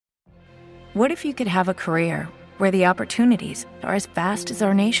What if you could have a career where the opportunities are as vast as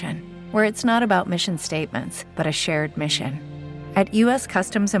our nation, where it's not about mission statements, but a shared mission? At U.S.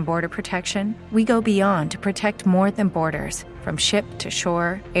 Customs and Border Protection, we go beyond to protect more than borders. From ship to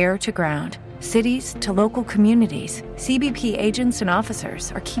shore, air to ground, cities to local communities, CBP agents and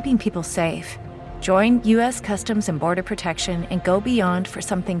officers are keeping people safe. Join U.S. Customs and Border Protection and go beyond for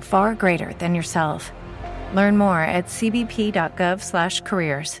something far greater than yourself. Learn more at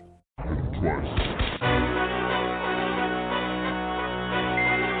cbp.gov/careers.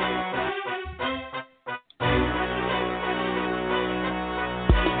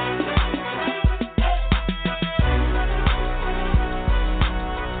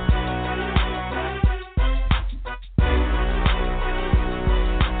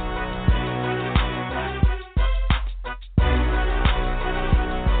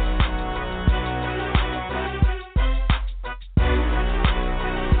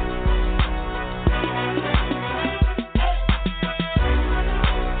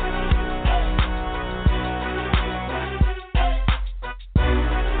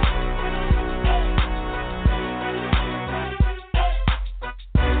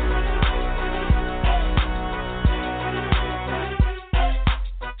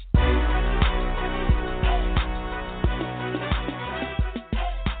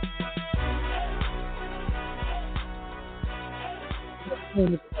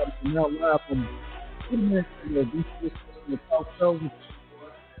 Now live from MiddleMen Talk show.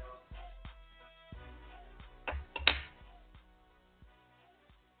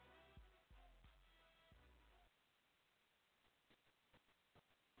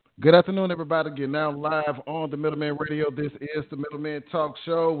 Good afternoon, everybody. Again, now live on the MiddleMen Radio. This is the MiddleMen Talk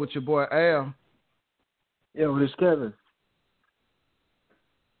show with your boy Al. Yo, this is Kevin.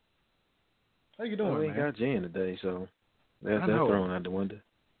 How you doing, man? We ain't got Jan today, so that's thrown out the window.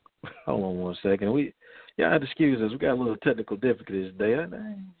 Hold on one second. Y'all have to excuse us. We got a little technical difficulties today.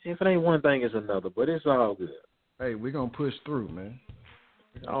 If it ain't one thing, it's another, but it's all good. Hey, we're going to push through, man.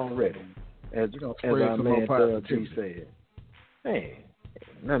 Already. As our man Doug G said. Hey,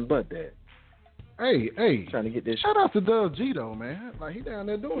 nothing but that. Hey. Trying to get this. Shout out to Doug G, though, man. Like, he down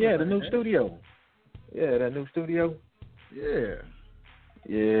there doing the new studio. Yeah, that new studio. Yeah.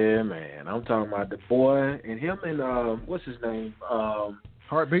 Yeah, man. I'm talking about the boy and him and, what's his name?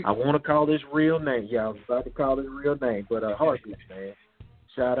 Heartbeat. I want to call his real name. Yeah, I was about to call his real name, but Heartbeat, man.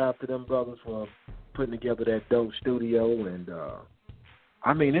 Shout out to them brothers for putting together that dope studio, and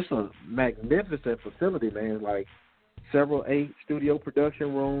I mean, it's a magnificent facility, man. Like several 8 studio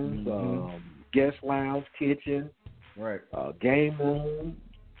production rooms, guest lounge, kitchen, right, game room,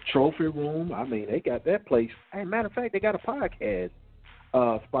 trophy room. I mean, they got that place. Hey, matter of fact, they got a podcast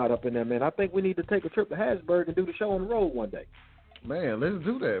spot up in there, man. I think we need to take a trip to Hattiesburg and do the show on the road one day. Man, let's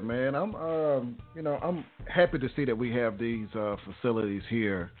do that, man. I'm happy to see that we have these facilities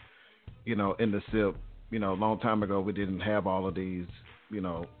here, in the SIP. A long time ago we didn't have all of these,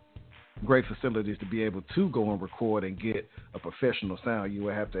 great facilities to be able to go and record and get a professional sound. You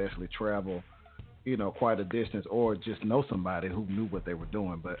would have to actually travel, quite a distance or just know somebody who knew what they were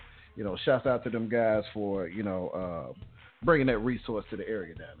doing. But, shouts out to them guys for, bringing that resource to the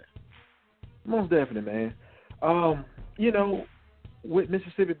area down there. Most definitely, man. With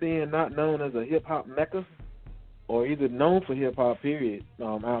Mississippi being not known as a hip-hop mecca or either known for hip-hop, period,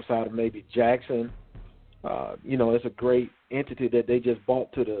 outside of maybe Jackson, it's a great entity that they just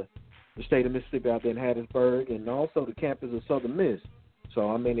bought to the state of Mississippi out there in Hattiesburg and also the campus of Southern Miss.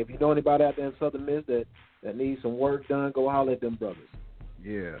 So, I mean, if you know anybody out there in Southern Miss that needs some work done, go holler at them brothers.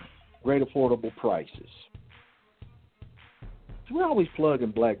 Yeah. Great affordable prices. So we're always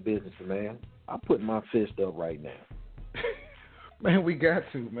plugging black business, man. I'm putting my fist up right now. Man, we got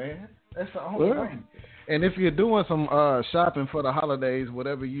to, man. That's the only way. And if you're doing some shopping for the holidays,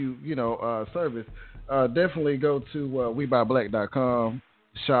 whatever you service, definitely go to WeBuyBlack.com,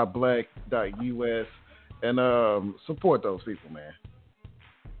 shopblack.us, and support those people, man.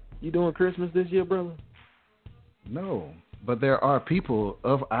 You doing Christmas this year, brother? No, but there are people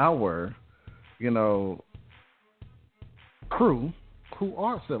of our, crew who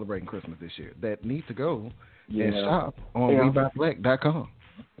are celebrating Christmas this year that need to go and shop on WeBuyBlack.com.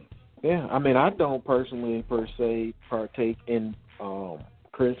 Yeah, I mean, I don't personally, per se, partake in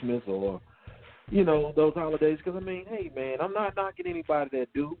Christmas or, those holidays because, I mean, hey, man, I'm not knocking anybody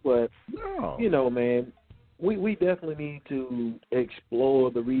that do, but, man, we definitely need to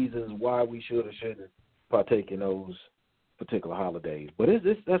explore the reasons why we should or shouldn't partake in those particular holidays. But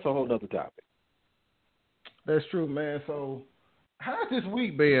that's a whole nother topic. That's true, man. So how's this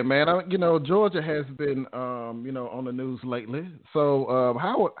week been, man? Georgia has been, on the news lately. So,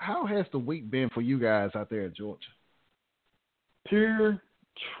 how has the week been for you guys out there in Georgia? Pure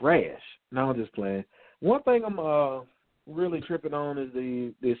trash. No, I'm just playing. One thing I'm really tripping on is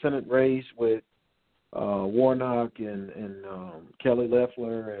the Senate race with Warnock and Kelly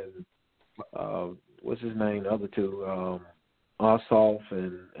Loeffler and what's his name? The other two, Ossoff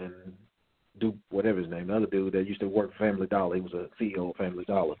and Duke, whatever his name, the other dude that used to work for Family Dollar. He was a CEO of Family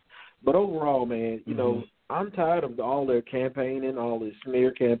Dollar. But overall, man, I'm tired of all their campaigning, all this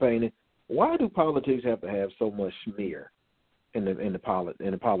smear campaigning. Why do politics have to have so much smear in the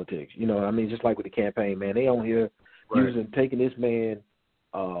politics? You know what I mean? Just like with the campaign, man, they on here taking this man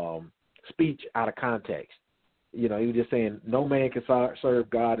speech out of context. He was just saying no man can serve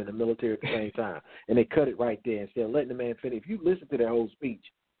God and the military at the same time, and they cut it right there instead of letting the man finish. If you listen to that whole speech,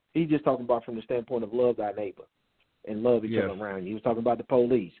 he's just talking about from the standpoint of love thy neighbor and love each other around you. He was talking about the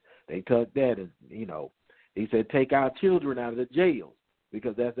police. They cut that, and he said take our children out of the jails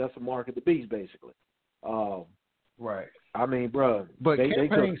because that's a mark of the beast, basically. Right. I mean, bro, but they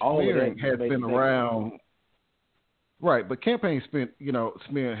campaign took all of that has been around. Right, but campaign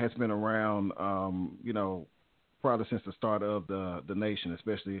smear has been around, probably since the start of the nation,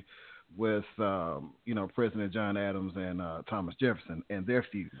 especially with President John Adams and Thomas Jefferson and their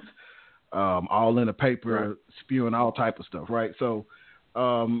feuds, all in the paper, spewing all type of stuff, right? So,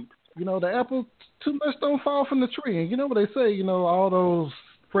 the apple too much don't fall from the tree, and you know what they say, all those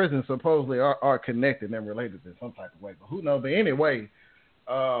presidents supposedly are connected and related in some type of way, but who knows? But anyway,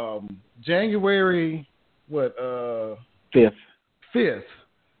 January 5th.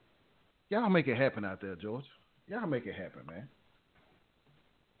 Y'all make it happen out there, George. Y'all make it happen, man.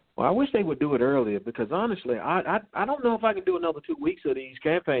 Well, I wish they would do it earlier because honestly, I don't know if I can do another 2 weeks of these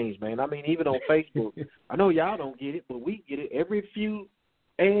campaigns, man. I mean, even on Facebook, I know y'all don't get it, but we get it. Every few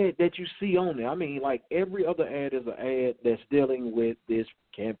ad that you see on there, I mean, like every other ad is an ad that's dealing with this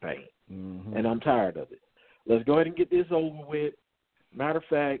campaign, and I'm tired of it. Let's go ahead and get this over with. Matter of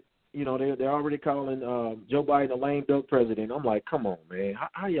fact, they're already calling Joe Biden a lame duck president. I'm like, come on, man.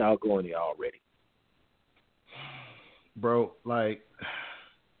 How y'all going here already? Bro, like,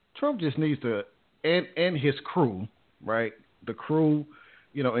 Trump just needs to, and his crew, right? The crew,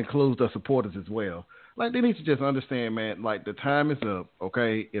 includes the supporters as well. Like, they need to just understand, man, like, the time is up,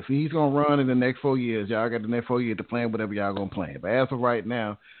 okay? If he's going to run in the next 4 years, y'all got the next 4 years to plan whatever y'all going to plan. But as of right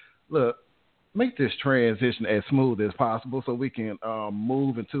now, look, make this transition as smooth as possible so we can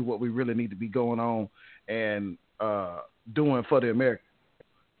move into what we really need to be going on and doing for the Americans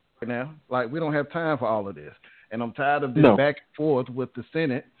right now. Like, we don't have time for all of this. And I'm tired of this back and forth with the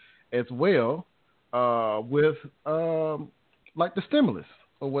Senate as well with, like, the stimulus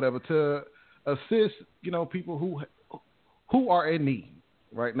or whatever to assist, people who are in need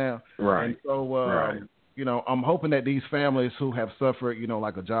right now. Right. And so, I'm hoping that these families who have suffered,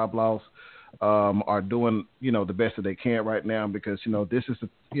 like a job loss, are doing, the best that they can right now because, this is,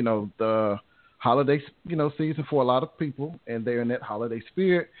 the holiday, season for a lot of people and they're in that holiday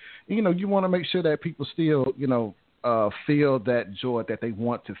spirit. You want to make sure that people still, feel that joy that they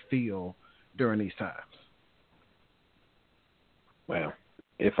want to feel during these times. Well,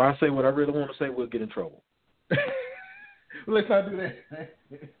 if I say what I really want to say, we'll get in trouble. Let's not do that.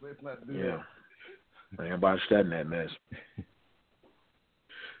 Let's not do that. I ain't about studying that mess.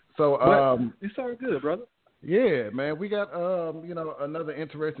 So it's all good, brother. Yeah, man. We got another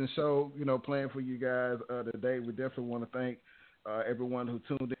interesting show, planned for you guys today. We definitely want to thank everyone who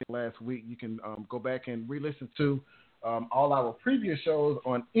tuned in last week. You can go back and re-listen to all our previous shows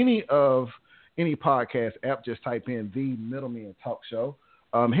on any podcast app. Just type in the MiddleMen Talk Show.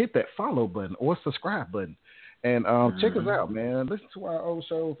 Hit that follow button or subscribe button. And check us out, man. Listen to our old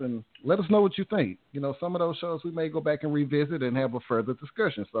shows and let us know what you think. Some of those shows we may go back and revisit and have a further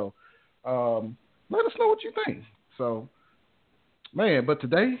discussion. So let us know what you think. So, man, but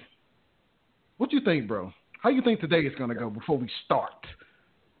today, what you think, bro? How you think today is going to go before we start?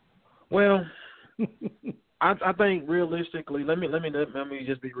 Well, I think realistically, let me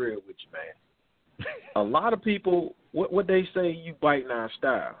just be real with you, man. A lot of people, what they say, you biting our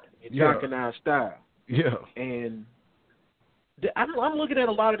style, you're jocking our style. Yeah. And I'm looking at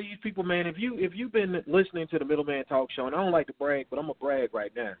a lot of these people, man. If you've been listening to the MiddleMen Talk Show, and I don't like to brag, but I'm gonna brag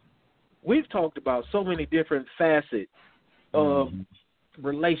right now. We've talked about so many different facets of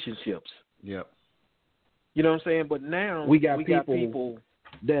relationships. Yep. You know what I'm saying? But now we got people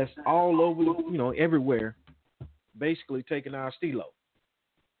that's all over, everywhere, basically taking our stilo.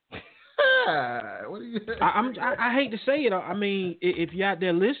 What do you think? I hate to say it. I mean, if you're out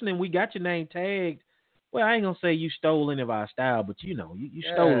there listening, we got your name tagged Well, I ain't gonna say you stole any of our style, but you stole a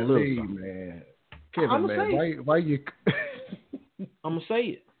little something. Man. Kevin, man, why you? I'm gonna say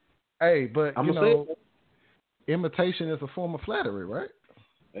it. Hey, but imitation is a form of flattery, right?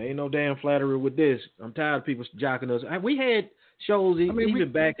 There ain't no damn flattery with this. I'm tired of people jocking us. We had shows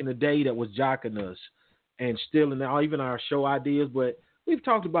even back in the day that was jocking us and stealing even our show ideas, but we've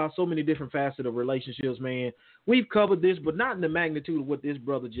talked about so many different facets of relationships, man. We've covered this, but not in the magnitude of what this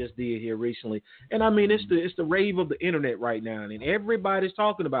brother just did here recently. And I mean, it's the rave of the internet right now, and everybody's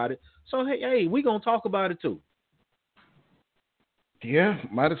talking about it. So hey, we gonna talk about it too. Yeah,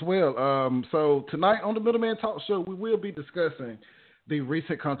 might as well. So tonight on the MiddleMen Talk Show, we will be discussing the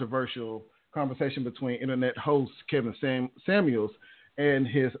recent controversial conversation between internet host Kevin Samuels and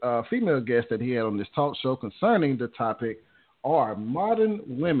his female guest that he had on this talk show concerning the topic, are modern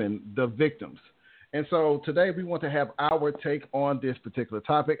women the victims? And so today we want to have our take on this particular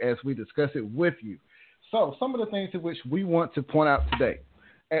topic as we discuss it with you. So some of the things in which we want to point out today.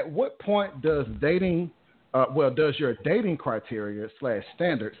 At what point does does your dating criteria /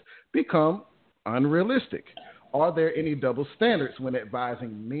 standards become unrealistic? Are there any double standards when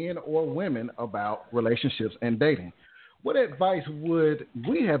advising men or women about relationships and dating? What advice would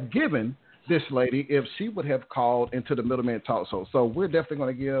we have given this lady if she would have called into the MiddleMen Talk Show? So we're definitely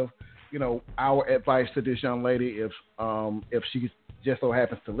going to give, our advice to this young lady if she just so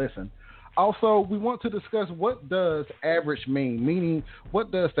happens to listen. Also, we want to discuss what does average mean, meaning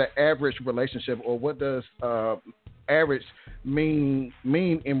what does the average relationship or what does average mean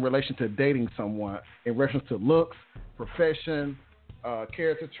in relation to dating someone, in reference to looks, profession,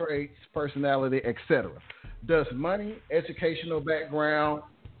 character traits, personality, etc. Does money, educational background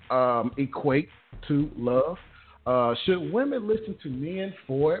equate to love? Should women listen to men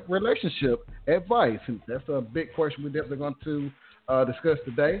for relationship advice? And that's a big question we're definitely going to discuss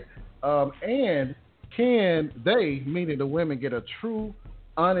today. And can they, meaning the women, get a true,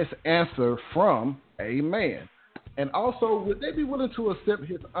 honest answer from a man? And also, would they be willing to accept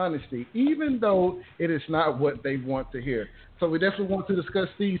his honesty, even though it is not what they want to hear? So we definitely want to discuss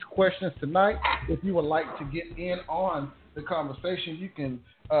these questions tonight. If you would like to get in on the conversation, you can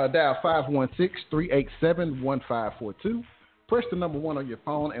dial 516-387-1542. Press the number 1 on your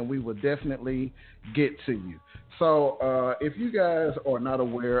phone, and we will definitely get to you. So if you guys are not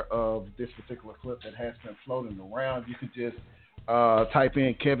aware of this particular clip that has been floating around, you can just type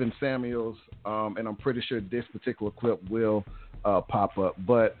in Kevin Samuels, and I'm pretty sure this particular clip will pop up.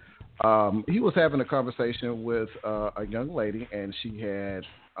 But he was having a conversation with a young lady, and she had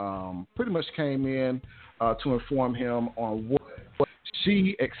pretty much came in to inform him on what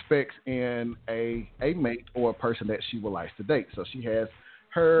she expects in a mate or a person that she would like to date. So she has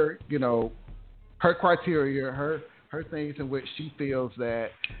her, her criteria, her things in which she feels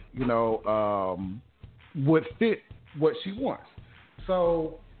that, would fit what she wants.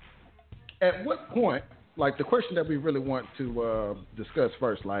 So at what point, like the question that we really want to discuss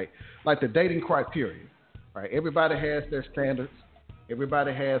first, like the dating criteria, right? Everybody has their standards.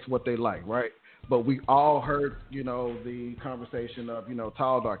 Everybody has what they like, right? But we all heard, the conversation of,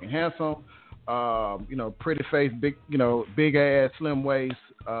 tall, dark, and handsome, pretty face, big, big ass, slim waist,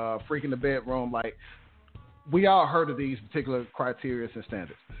 freak in the bedroom. Like, we all heard of these particular criteria and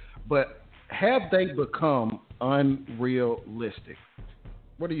standards. But have they become unrealistic?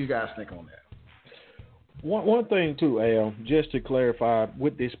 What do you guys think on that? One thing too, Al, just to clarify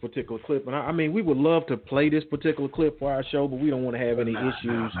with this particular clip, and I mean, we would love to play this particular clip for our show, but we don't want to have any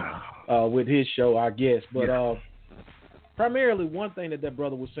issues with his show, I guess. But primarily, one thing that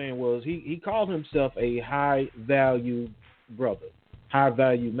brother was saying was he called himself a high-value brother,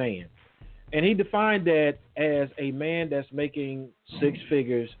 high-value man. And he defined that as a man that's making 6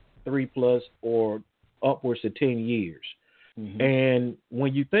 figures, 3+ or upwards to 10 years. Mm-hmm. And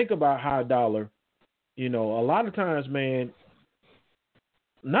when you think about high dollar, a lot of times, man,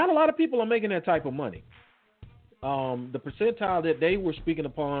 not a lot of people are making that type of money. The percentile that they were speaking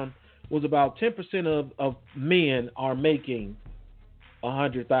upon was about 10% of men are making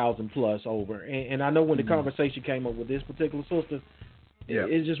 100,000 plus over. And I know when the conversation came up with this particular sister,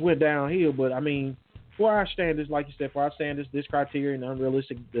 it just went downhill. But I mean, for our standards, like you said, this criteria and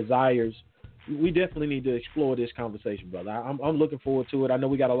unrealistic desires, we definitely need to explore this conversation, brother. I'm looking forward to it. I know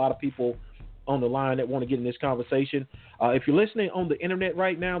we got a lot of people on the line that want to get in this conversation. If you're listening on the internet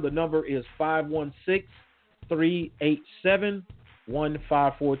right now, the number is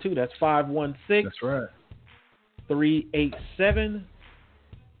 516-387-1542. That's 516. That's right.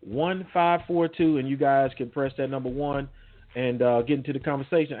 387-1542, and you guys can press that number 1 and get into the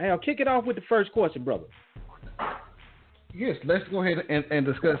conversation. Hey, I'll kick it off with the first question, brother. yes, let's go ahead and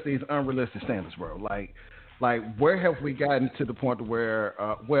discuss these unrealistic standards, bro. Like where have we gotten to the point where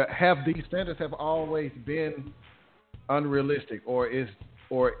have these standards have always been unrealistic, or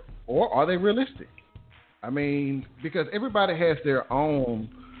are they realistic? I mean, because everybody has their own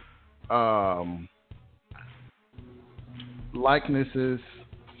likenesses,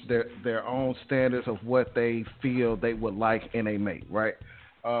 their own standards of what they feel they would like in a mate, right?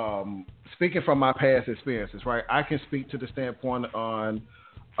 Speaking from my past experiences, right, I can speak to the standpoint on,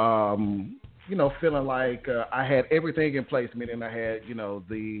 feeling like I had everything in place, meaning I had,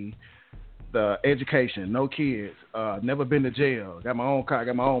 the education, no kids, never been to jail, got my own car,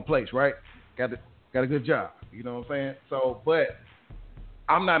 got my own place, right? Got a good job, you know what I'm saying? So, but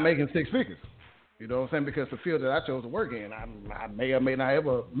I'm not making six figures, you know what I'm saying? Because the field that I chose to work in, I may or may not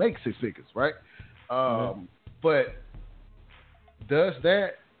ever make six figures, right? But does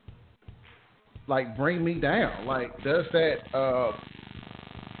that like bring me down? Like, does that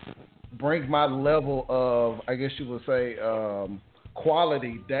bring my level of, I guess you would say,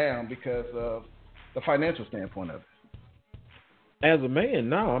 quality down because of the financial standpoint of it? As a man,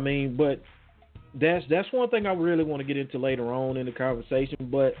 no. I mean, but that's one thing I really want to get into later on in the conversation.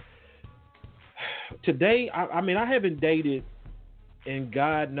 But today, I mean, I haven't dated in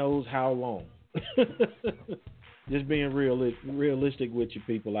God knows how long. Just being realistic with you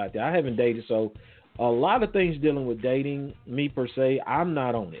people out there. I haven't dated, so a lot of things dealing with dating, me per se, I'm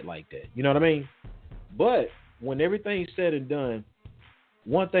not on it like that. You know what I mean? But when everything's said and done,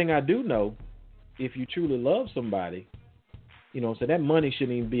 one thing I do know, if you truly love somebody, so that money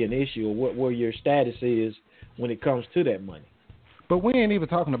shouldn't even be an issue, or where your status is when it comes to that money. But we ain't even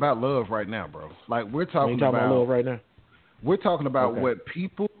talking about love right now, bro. Like, we're talking about love right now. We're talking about what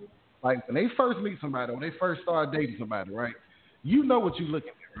people, like, when they first meet somebody, when they first start dating somebody, right? You know what you're looking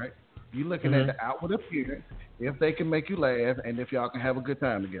at, right? You're looking at the outward appearance, if they can make you laugh, and if y'all can have a good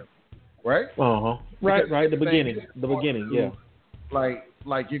time together, right? Right. The beginning, yeah.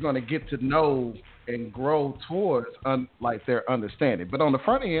 Like you're gonna get to know and grow towards like their understanding. But on the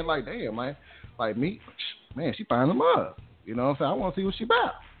front end, like, damn, man, like me, man, she finds them up. You know what I'm saying? I want to see what she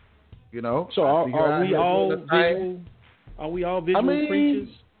about. You know. So are we all visual? Are we all visual creatures,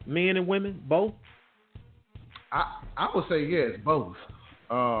 men and women, both? I would say yes, both.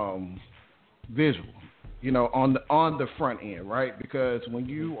 Visual, on the front end, right? Because when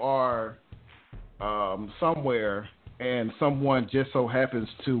you are somewhere and someone just so happens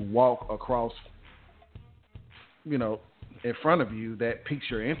to walk across, in front of you that piques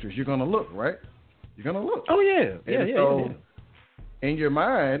your interest, you're gonna look, right? You're gonna look. Oh yeah, yeah. In your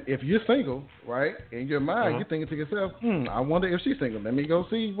mind, if you're single, right? In your mind, you're thinking to yourself, I wonder if she's single. Let me go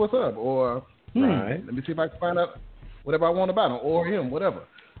see what's up, or let me see if I can find out whatever I want about him or him, whatever.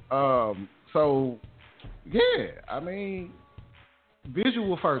 So, yeah, I mean,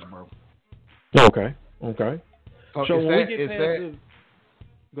 visual first, bro. Okay. So when we get past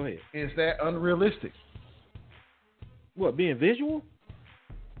go ahead. Is that unrealistic? What, being visual?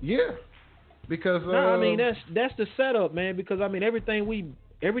 Yeah, because no, I mean that's the setup, man. Because I mean everything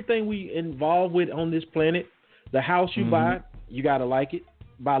we involved with on this planet, the house you buy, you gotta like it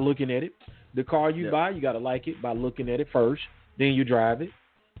by looking at it. The car you buy, you gotta like it by looking at it first. Then you drive it.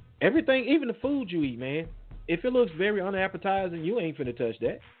 Everything, even the food you eat, man. If it looks very unappetizing, you ain't finna touch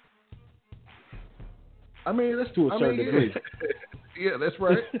that. I mean, that's to a certain degree. Yeah, that's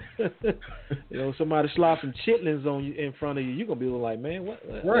right. Somebody slop some chitlins on you in front of you, you're gonna be like, man,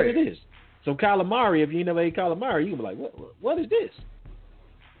 what is this? Some calamari. If you never ate calamari, you gonna be like, what is this?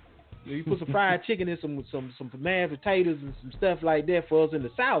 You put some fried chicken and some mashed potatoes and some stuff like that for us in the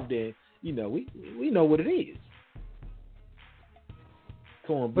South. Then we know what it is.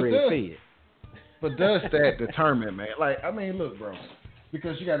 Cornbread fed. But does that determine, man? Like, I mean, look, bro,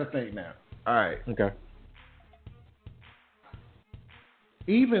 because you got to think now. All right. Okay.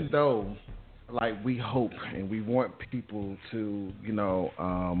 Even though, like, we hope and we want people to,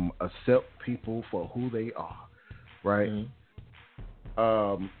 accept people for who they are, right?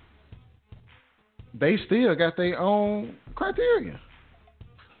 They still got their own criteria.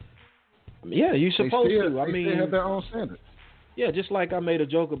 Yeah, you're supposed to. I mean, they have their own standards. Yeah, just like I made a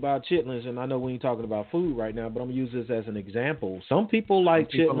joke about chitlins, and I know we ain't talking about food right now, but I'm going to use this as an example. Some people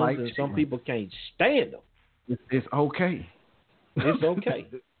like chitlins, and some people can't stand them. It's okay. It's okay.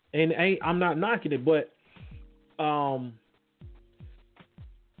 And I'm not knocking it, but when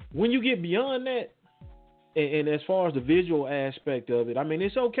you get beyond that, and as far as the visual aspect of it, I mean,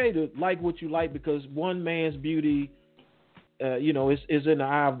 it's okay to like what you like, because one man's beauty is in the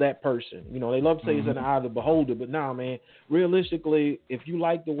eye of that person. They love to say it's in the eye of the beholder, but nah, man, realistically, if you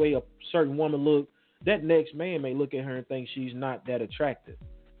like the way a certain woman look, that next man may look at her and think she's not that attractive.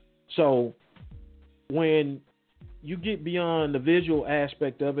 So when you get beyond the visual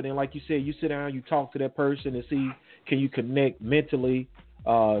aspect of it, and like you said, you sit down, you talk to that person and see, can you connect mentally,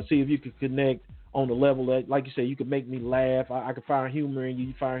 see if you can connect on the level that, like you said, you can make me laugh. I can find humor in you,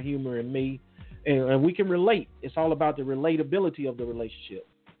 you find humor in me, and we can relate. It's all about the relatability of the relationship,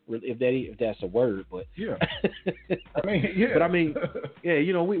 if that's a word. But yeah, I mean, yeah. But I mean, yeah,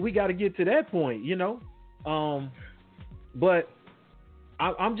 you know, we got to get to that point, you know. But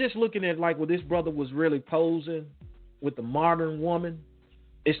I'm just looking at like what this brother was really posing with the modern woman.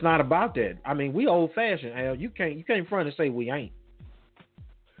 It's not about that. I mean, we old fashioned, Al. You can't front and say we ain't.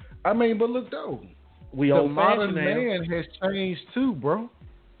 I mean, but look though, the modern man has changed too, bro.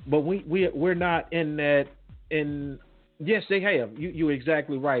 But we're not in that. Yes, they have. You're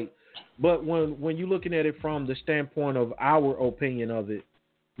exactly right. But when you're looking at it from the standpoint of our opinion of it,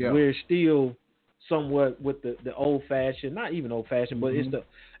 we're still somewhat with the old fashioned. Not even old fashioned, but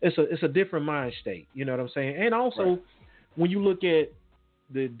it's a different mind state. You know what I'm saying? And also, when you look at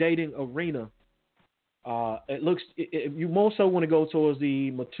the dating arena, you more so want to go towards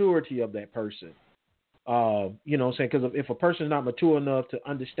the maturity of that person. You know what I'm saying? Because if a person's not mature enough to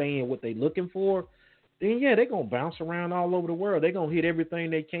understand what they're looking for, then yeah, they're going to bounce around all over the world. They're going to hit everything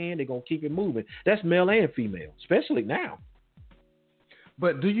they can. They're going to keep it moving. That's male and female, especially now.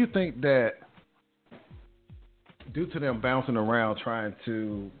 But do you think that due to them bouncing around trying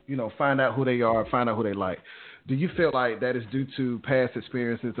to, you know, find out who they are, find out who they like, do you feel like that is due to past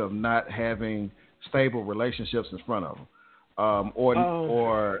experiences of not having stable relationships in front of them,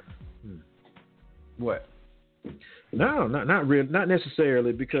 or what? No, not really, not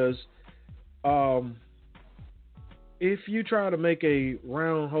necessarily, because if you try to make a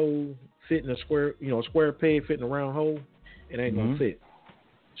round hole fit in a square, you know, a square peg fit in a round hole, it ain't gonna fit.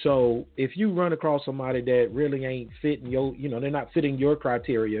 So if you run across somebody that really ain't fitting your, you know, they're not fitting your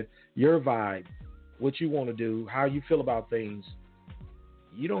criteria, your vibe, what you want to do, how you feel about things,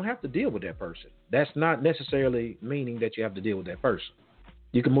 you don't have to deal with that person. That's not necessarily meaning that you have to deal with that person.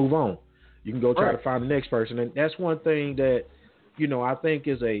 You can move on. You can go try to find the next person. And that's one thing that, you know, I think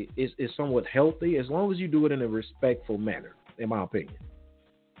is somewhat healthy, as long as you do it in a respectful manner, in my opinion.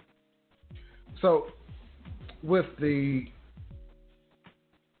 So with the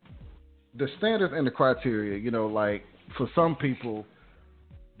standards and the criteria, you know, like for some people,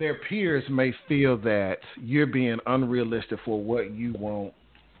 their peers may feel that you're being unrealistic for what you want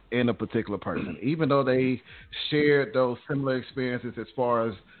in a particular person, even though they shared those similar experiences as far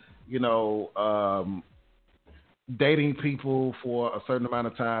as, you know, dating people for a certain amount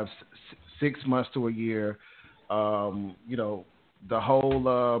of time, 6 months to a year, you know, the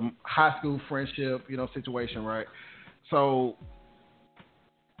whole high school friendship, you know, situation, right? So,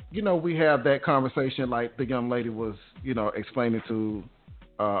 you know, we have that conversation like the young lady was, you know, explaining to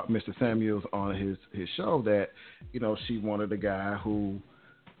Mr. Samuels on his show that, you know, she wanted a guy who,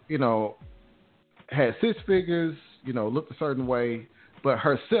 you know, had 6 figures, you know, looked a certain way, but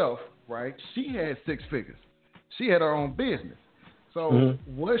herself, right, she had 6 figures. She had her own business. So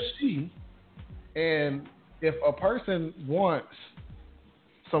was she, and if a person wants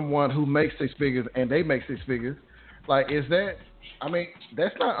someone who makes 6 figures and they make 6 figures, like, is that, I mean,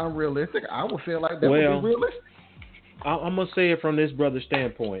 that's not unrealistic. I would feel like that would be realistic. I'm going to say it from this brother's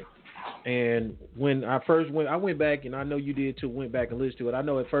standpoint. And when I first I went back, and I know you did too, went back and listened to it. I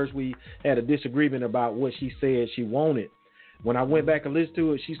know at first we had a disagreement about what she said she wanted. When I went back and listened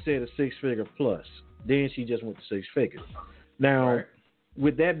to it, she said a 6-figure plus. Then she just went to 6 figures. Now,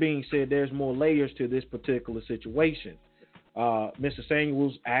 with that being said, there's more layers to this particular situation. Mr.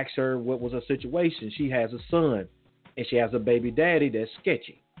 Samuels asked her what was her situation. She has a son, and she has a baby daddy that's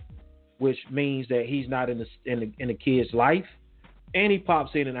sketchy, which means that he's not in the kid's life, and he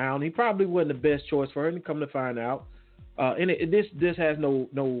pops in and out. And he probably wasn't the best choice for her. And come to find out, and this has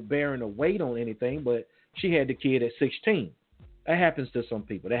no bearing or weight on anything, but she had the kid at 16. That happens to some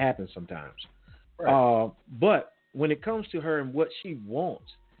people. That happens sometimes. Right. But when it comes to her and what she wants,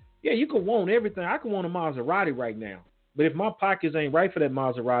 yeah, you can want everything. I can want a Maserati right now. But if my pockets ain't right for that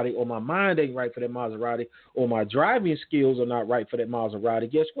Maserati, or my mind ain't right for that Maserati, or my driving skills are not right for that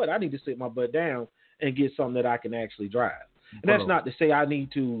Maserati, guess what? I need to sit my butt down and get something that I can actually drive. And that's not to say I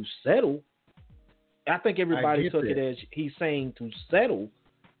need to settle. I think everybody took it as he's saying to settle.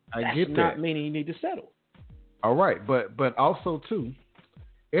 That's not meaning you need to settle. All right, but also too,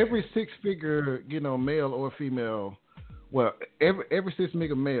 every 6-figure, you know, male or female, well, every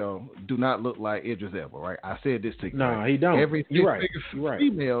 6-figure male do not look like Idris Elba, right? I said this to you. No, he don't. Every 6-figure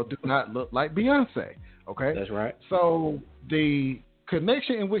female do not look like Beyonce, okay? That's right. So the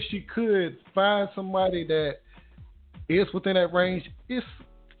connection in which she could find somebody that is within that range is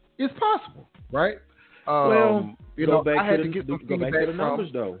possible, right? I had to get some feedback from the numbers,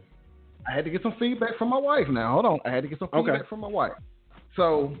 though. I had to get some feedback from my wife. Now, hold on. I had to get some feedback from my wife.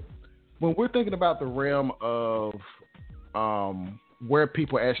 So, when we're thinking about the realm of where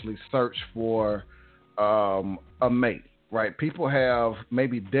people actually search for a mate, right? People have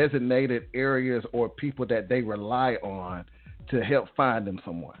maybe designated areas or people that they rely on to help find them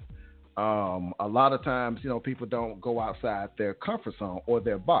someone. A lot of times, people don't go outside their comfort zone or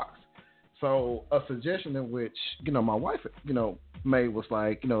their box. So a suggestion in which, my wife, made was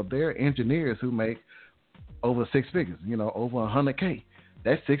like, there are engineers who make over 6 figures, over 100K.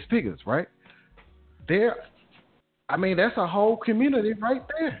 That's 6 figures, right? That's a whole community right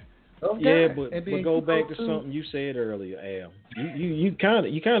there. Yeah, but go back to something you said earlier, Al. You kind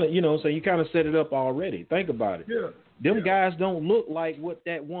of set it up already. Think about it. Yeah. Them guys don't look like what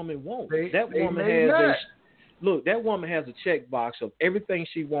that woman wants. That woman has a checkbox of everything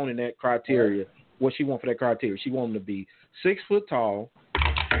she wants in that criteria. What she wants for that criteria. She wants him to be 6 foot tall,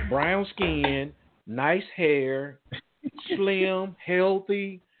 brown skin, nice hair, slim,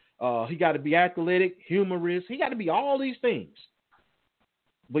 healthy. He got to be athletic, humorous. He got to be all these things.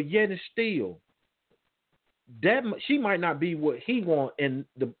 But yet and still, she might not be what he wants in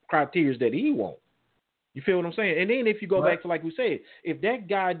the criteria that he wants. You feel what I'm saying? And then if you go back to, like we said, if that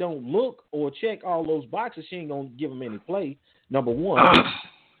guy don't look or check all those boxes, she ain't going to give him any play, number one.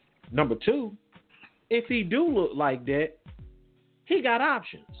 Number two, if he do look like that, he got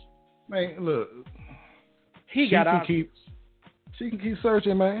options. Man, look. He got options. She can keep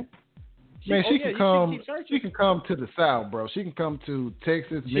searching, man. She can come to the South, bro. She can come to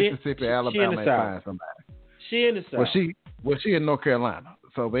Texas, Mississippi, Alabama, and find somebody. She in the South. Well, she in North Carolina.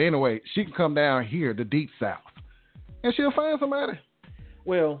 So, but anyway, she can come down here, the deep South, and she'll find somebody.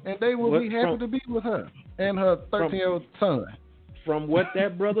 Well, and they will be happy to be with her and her 13-year-old son. From what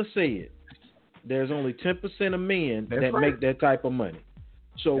that brother said, there's only 10% of men that make that type of money.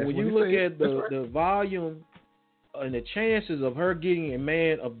 So when you look at the volume and the chances of her getting a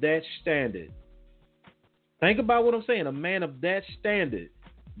man of that standard, think about what I'm saying. A man of that standard,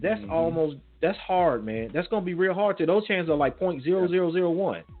 that's that's hard, man. That's going to be real hard. Those chances are like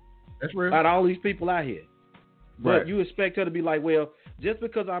 0.0001. That's real. Out of all these people out here. But you expect her to be like, well, just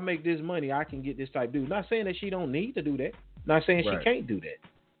because I make this money, I can get this type dude. Not saying that she don't need to do that. Not saying she can't do that.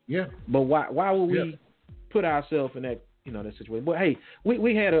 Yeah. But why would we put ourselves in that that situation? But hey,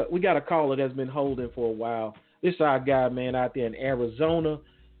 we got a caller that's been holding for a while. This is our guy, man, out there in Arizona.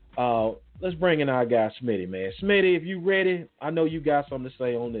 Let's bring in our guy, Smitty, man. Smitty, if you ready, I know you got something to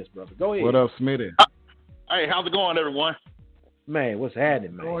say on this, brother. Go ahead. What up, Smitty? Hey, how's it going, everyone? Man, what's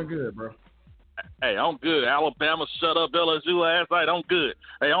happening, man? Going good, bro. Hey, I'm good. Alabama shut up LSU last night. I'm good.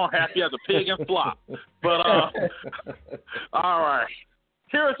 Hey, I'm happy as a pig and flop. But, all right.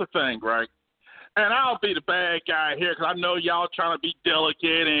 Here's the thing, right? And I'll be the bad guy here because I know y'all trying to be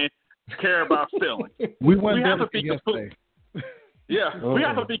delicate and care about feelings. we have to be yesterday. We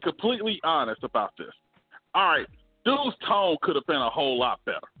have to be completely honest about this. All right, dude's tone could have been a whole lot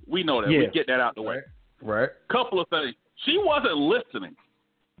better. We know that. We get that out the way. Right. Couple of things. She wasn't listening.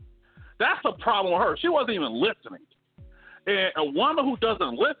 That's the problem with her. She wasn't even listening. And a woman who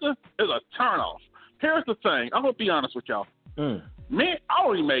doesn't listen is a turnoff. Here's the thing. I'm going to be honest with y'all. Me, I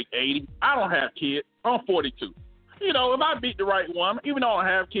only make 80. I don't have kids. I'm 42. If I beat the right woman, even though I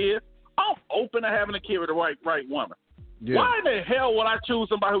don't have kids, I'm open to having a kid with the right woman. Yeah. Why in the hell would I choose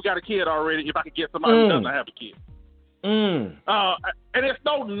somebody who got a kid already if I could get somebody who doesn't have a kid? And it's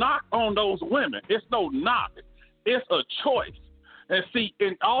no knock on those women. It's no knock. It's a choice. And see,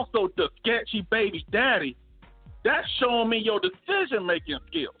 and also the sketchy baby daddy, that's showing me your decision-making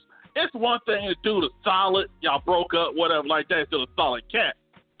skills. It's one thing to do the solid, y'all broke up, whatever like that, to the solid cat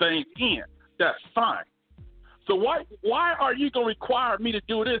things in. That's fine. So why are you going to require me to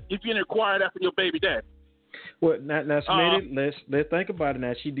do this if you didn't require that from your baby daddy? Well, now Smitty, let's think about it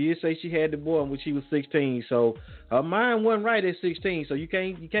now. She did say she had the boy when she was 16, so her mind wasn't right at 16. So you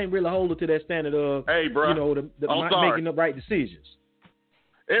can't really hold her to that standard of making the right decisions.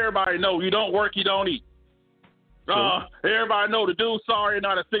 Everybody know you don't work, you don't eat. Everybody know the dude's sorry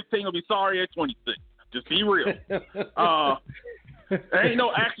not at 16 will be sorry at 26. Just be real. There ain't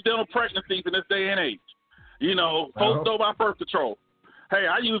no accidental pregnancies in this day and age. Folks know about birth control. Hey,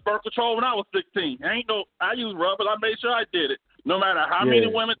 I used birth control when I was 16. I used rubbers. I made sure I did it. No matter how many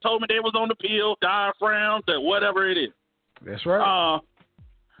women told me they was on the pill, diaphragms, or whatever it is. That's right.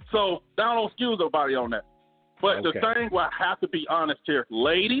 So I don't excuse nobody on that. But the thing where I have to be honest here,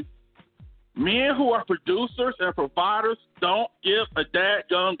 ladies, Men who are producers and providers don't give a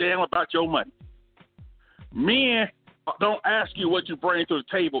dadgum damn about your money. Men don't ask you what you bring to the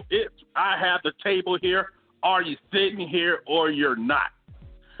table. If I have the table here, are you sitting here or you're not?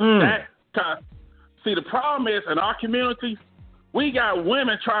 See, the problem is in our community, we got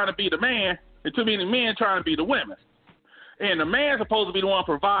women trying to be the man and too many men trying to be the women. And the man's supposed to be the one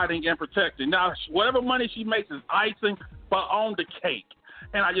providing and protecting. Now, whatever money she makes is icing, but on the cake.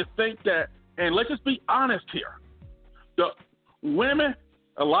 And I just think that, and let's just be honest here. The women,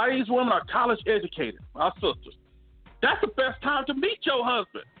 a lot of these women are college educated, our sisters. That's the best time to meet your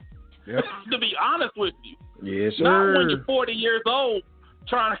husband. Yep. To be honest with you. Yes, sir. Not when you're 40 years old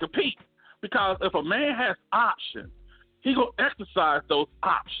trying to compete. Because if a man has options, he going to exercise those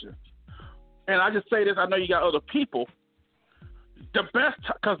options. And I just say this, I know you got other people. The best,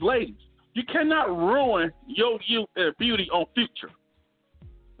 because ladies, you cannot ruin your youth and beauty on Future.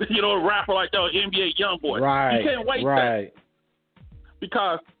 You know, a rapper like that, NBA YoungBoy. Right. You can't waste that.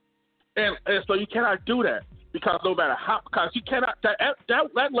 Because, and so you cannot do that. Because no matter how, because you cannot,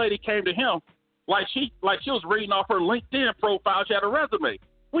 that lady came to him like she was reading off her LinkedIn profile. She had a resume.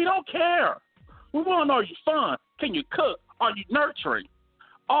 We don't care. We want to know, are you fun? Can you cook? Are you nurturing?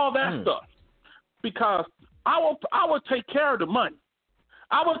 All that stuff. Because I will take care of the money.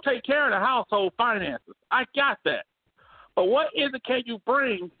 I will take care of the household finances. I got that. But what is it can you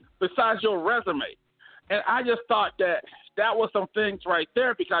bring besides your resume? And I just thought that was some things right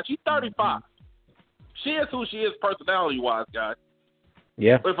there because she's 35. She is who she is personality-wise, guys.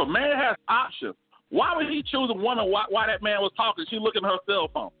 Yeah. But if a man has options, why would he choose a woman why that man was talking? She looking at her cell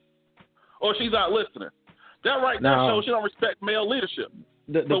phone. Or she's not listening. That right there shows she don't respect male leadership.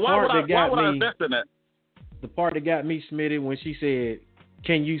 So why would I invest in that? The part that got me, Smitty, when she said,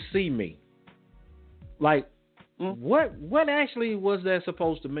 "Can you see me?" Like, what actually was that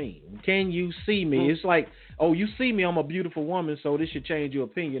supposed to mean? Can you see me? It's like, oh, you see me, I'm a beautiful woman, so this should change your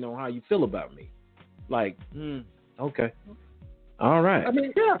opinion on how you feel about me. Like, okay. All right. I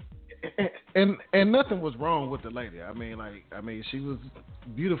mean, yeah. And nothing was wrong with the lady. I mean, she was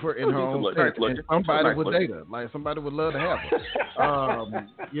beautiful in her own sense. And somebody would date her. Like somebody would love to have her.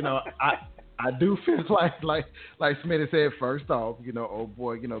 You know, I do feel like Smitty said first off, you know, old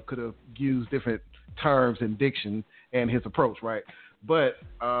boy, you know, could have used different terms and diction and his approach, right? But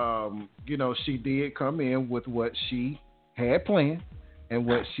you know, she did come in with what she had planned and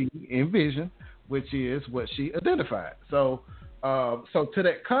what she envisioned, which is what she identified. So to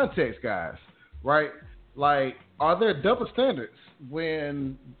that context, guys, right? Like, are there double standards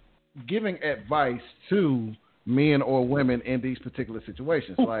when giving advice to men or women in these particular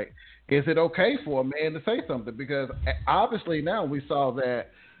situations? Like, is it okay for a man to say something? Because obviously now we saw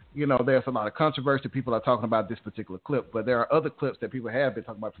that, you know, there's a lot of controversy. People are talking about this particular clip, but there are other clips that people have been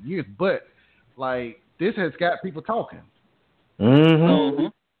talking about for years. But, like, this has got people talking. Mm-hmm.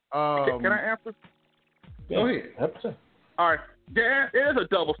 Can I answer? Go ahead. All right, there is a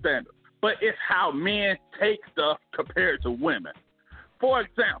double standard, but it's how men take stuff compared to women. For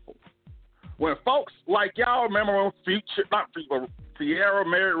example, when folks like y'all remember when Sierra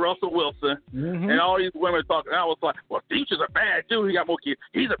married Russell Wilson, and all these women talking, I was like, well, Future's a bad dude. He got more kids.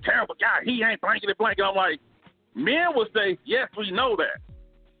 He's a terrible guy. He ain't blankety blanket. I'm like, men would say, yes, we know that.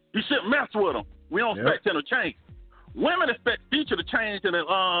 You shouldn't mess with him. We don't expect him to change. Women expect Future to change into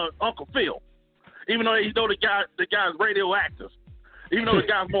Uncle Phil. Even though they know the guy's radioactive, even though the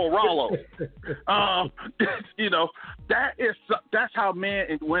guy's more Rollo, you know, that's how men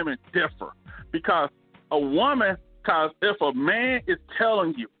and women differ. Because if a man is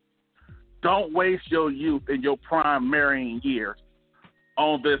telling you, don't waste your youth and your prime marrying years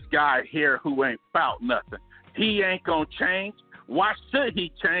on this guy here who ain't about nothing, he ain't gonna change. Why should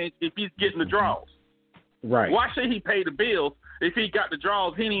he change if he's getting the draws? Right. Why should he pay the bills? If he got the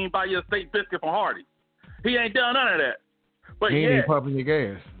draws, he didn't even buy you a steak biscuit from Hardee's. He ain't done none of that. But he ain't even pumping your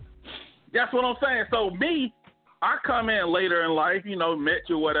gas. That's what I'm saying. So me, I come in later in life, you know, met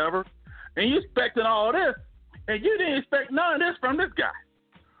you, whatever, and you expecting all this, and you didn't expect none of this from this guy.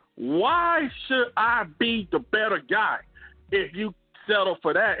 Why should I be the better guy if you settle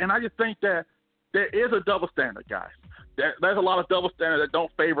for that? And I just think that there is a double standard, guys. There's a lot of double standards that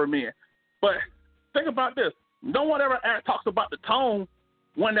don't favor men. But think about this. No one ever talks about the tone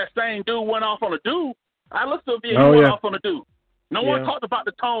when that same dude went off on a dude. I listened to a video went off on a dude. No one talked about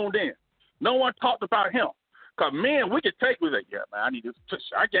the tone then. No one talked about him. Because, men, we could take with it. Yeah, man,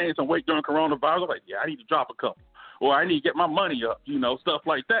 I gained some weight during coronavirus. I'm like, yeah, I need to drop a couple. Or I need to get my money up, you know, stuff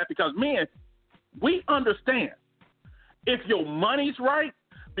like that. Because, men, we understand if your money's right,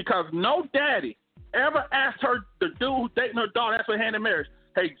 because no daddy ever asked the dude who's dating her daughter, asked her hand in marriage,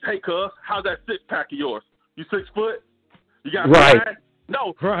 hey, cuz, how's that 6-pack of yours? You 6 foot? You got right? Five?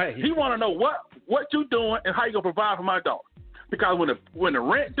 No, Right. He want to know what you doing and how you gonna provide for my daughter. Because when the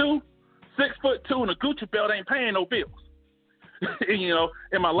rent due, 6'2" and a Gucci belt ain't paying no bills.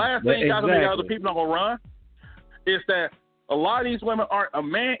 And my last thing, guys, I think other people not gonna run, is that a lot of these women aren't. A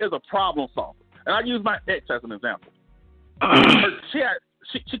man is a problem solver, and I use my ex as an example.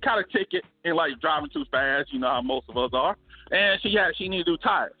 She caught a ticket and like driving too fast, how most of us are, and she needed to do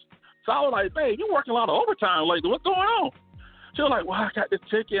tires. So I was like, babe, you working a lot of overtime lately. What's going on? She was like, well, I got this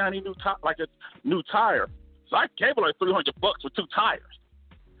ticket. I need a new tire. So I gave her like $300 for 2 tires.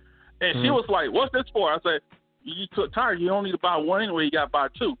 And she was like, what's this for? I said, you took tires. You don't need to buy one anyway. You got to buy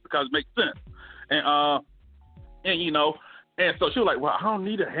 2 because it makes sense. And so she was like, well, I don't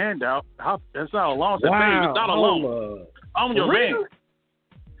need a handout. It's not a loan. I said, babe, it's not a loan. I'm your man.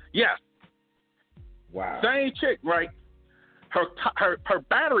 Yes. Wow. Same chick, right? Her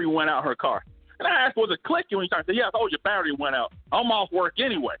battery went out her car. And I asked, was it clicking when you started? I said, yes, your battery went out. I'm off work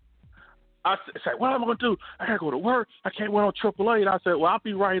anyway. I said, what am I going to do? I got to go to work. I can't wait on AAA. And I said, well, I'll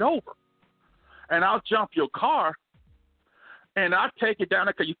be right over. And I'll jump your car, and I'll take it down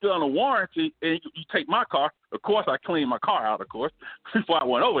there because you're still on a warranty, and you take my car. Of course, I cleaned my car out, of course, before I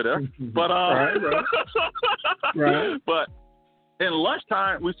went over there. But right. But in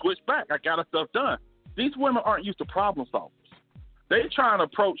lunchtime, we switched back. I got her stuff done. These women aren't used to problem solvers. They trying to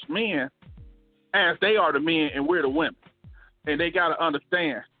approach men as they are the men and we're the women. And they got to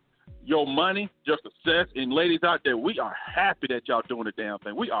understand your money, your success, and ladies out there, we are happy that y'all doing the damn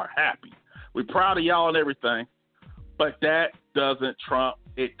thing. We are happy. We're proud of y'all and everything. But that doesn't trump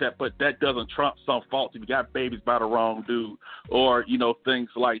it. That doesn't trump some faults if you got babies by the wrong dude or, things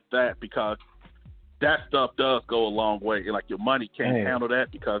like that, because that stuff does go a long way. And like your money can't handle that,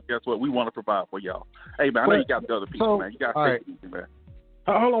 because guess what? We want to provide for y'all. Hey, man, I know you got the other people, man. You got to take it easy, man.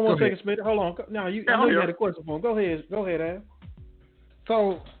 Hold on one second, Smith. Hold on. Now, I know you had a question for him. Go ahead, Al.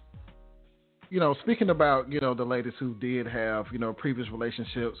 So, speaking about, the ladies who did have, previous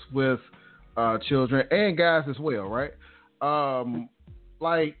relationships with children and guys as well, right? Over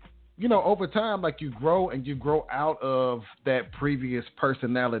time, you grow out of that previous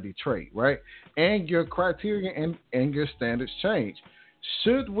personality trait, right? And your criteria and your standards change.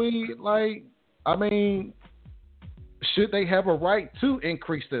 Should we, should they have a right to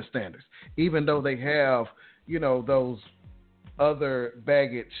increase their standards, even though they have, those other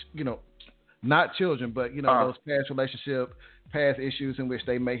baggage, not children, but, those past relationship, past issues in which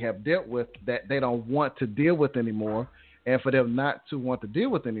they may have dealt with that they don't want to deal with anymore. And for them not to want to deal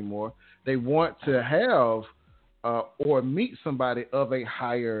with anymore, they want to have or meet somebody of a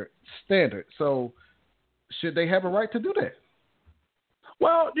higher standard. So should they have a right to do that?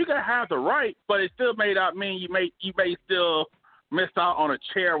 Well, you can have the right, but it still may not mean you may still miss out on a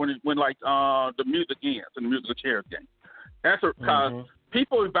chair when the music ends and the musical chairs game. That's because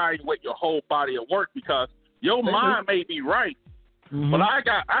people evaluate your whole body of work, because your mind may be right, but I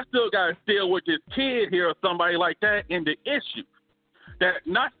still got to deal with this kid here or somebody like that in the issue. That,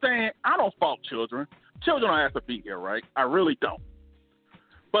 not saying I don't fault children. Children don't have to be here, right? I really don't.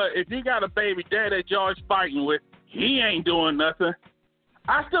 But if you got a baby dad that y'all is fighting with, he ain't doing nothing.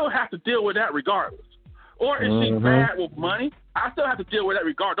 I still have to deal with that regardless. Or if she's bad with money, I still have to deal with that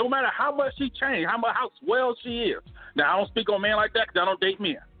regardless. No matter how much she changed, how swell she is. Now, I don't speak on men like that because I don't date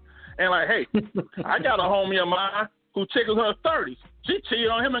men. And hey, I got a homie of mine who chickens in her 30s. She cheated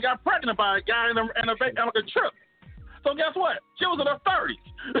on him and got pregnant by a guy on a trip. So guess what? She was in her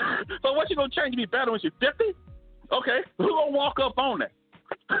 30s. So what, she going to change to be better when she's 50? Okay, who going to walk up on that?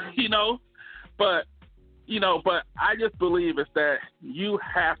 But I just believe it's that you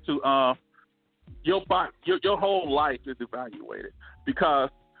have to, your whole life is evaluated, because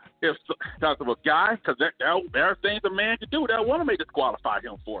if a guy, because there are things a man can do that a woman may disqualify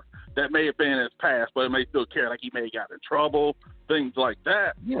him for, that may have been in his past, but it may still care, like he may have got in trouble, things like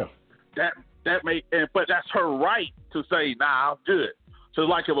that. Yeah. But that's her right to say, nah, I'm good. So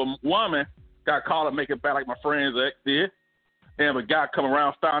like if a woman got caught up making bad, like my friend's ex did, and if a guy come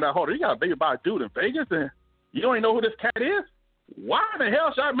around found out, hold on, you got a baby by a dude in Vegas, and you don't even know who this cat is? Why the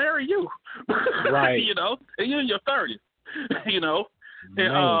hell should I marry you? Right. And you're in your 30s,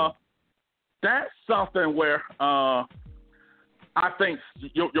 And that's something where I think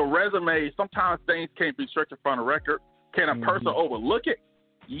your resume, sometimes things can't be searched from the record. Can a person overlook it?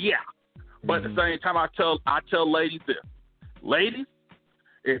 Yeah. But at the same time, I tell ladies this. Ladies,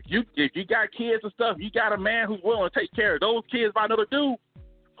 if you got kids and stuff, you got a man who's willing to take care of those kids by another dude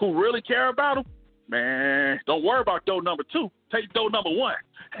who really care about them, man, don't worry about door number 2. Take door number 1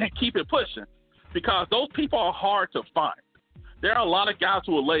 and keep it pushing, because those people are hard to find. there are a lot of guys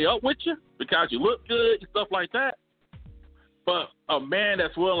who will lay up with you because you look good and stuff like that. But a man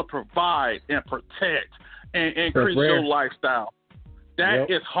that's willing to provide and protect and increase your lifestyle, that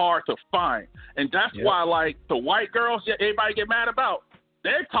is hard to find. And that's why, like, the white girls everybody get mad about,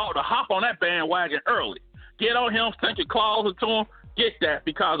 they're taught to hop on that bandwagon early. Get on him, sink your claws into him, get that.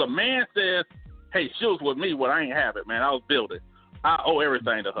 Because a man says, hey, she was with me, well, I ain't have it, man. I was building. I owe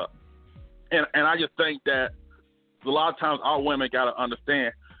everything to her. And I just think that a lot of times our women got to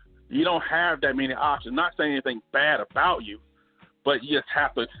understand you don't have that many options. Not saying anything bad about you, but you just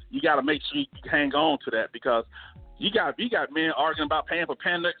have to. You got to make sure you hang on to that because you got men arguing about paying for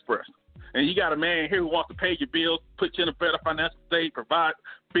Panda Express, and you got a man here who wants to pay your bills, put you in a better financial state, provide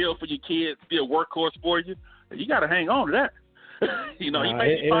bills for your kids, be a workhorse for you. You got to hang on to that. You may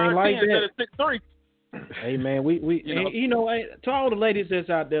be 5'10" instead of 6'3". Hey man, to all the ladies that's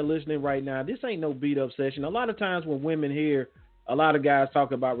out there listening right now, this ain't no beat up session. A lot of times when women hear a lot of guys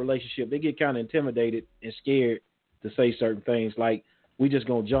talking about relationship, they get kind of intimidated and scared to say certain things like we just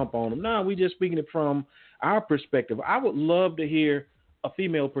gonna jump on them. No, we just speaking it from our perspective. I would love to hear a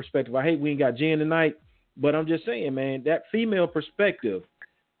female perspective. I hate we ain't got Jen tonight, but I'm just saying, man, that female perspective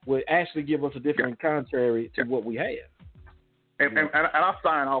would actually give us a different contrary to what we have. And I'll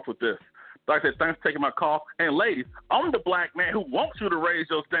sign off with this. Like I said, thanks for taking my call. And ladies, I'm the black man who wants you to raise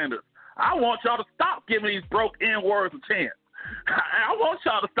your standards. I want y'all to stop giving these broke N-words a chance. I want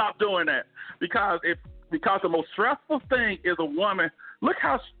y'all to stop doing that because the most stressful thing is a woman. Look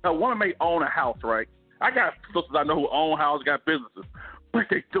how a woman may own a house, right? I got sisters I know who own houses, got businesses, but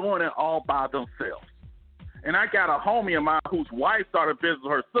they're doing it all by themselves. And I got a homie of mine whose wife started a business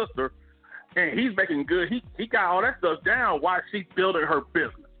with her sister, and he's making good. He got all that stuff down while she's building her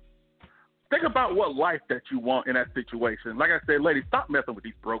business. Think about what life that you want in that situation. Like I said, ladies, stop messing with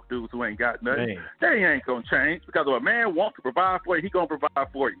these broke dudes who ain't got nothing. Man. They ain't going to change because if a man wants to provide for you, he's going to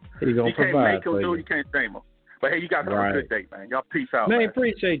provide for you. You can't make him do it. You can't shame him. But, hey, you guys have a good day, man. Y'all peace out, man.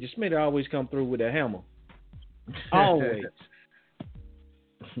 Appreciate you. Smith always come through with a hammer. Always.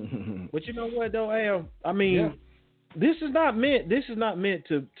 But you know what, though, Al? I mean, this is not meant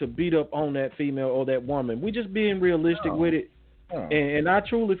to beat up on that female or that woman. We're just being realistic with it. And I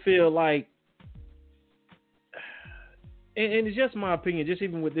truly feel like, and it's just my opinion, just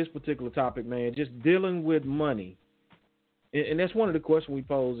even with this particular topic, man, just dealing with money. And that's one of the questions we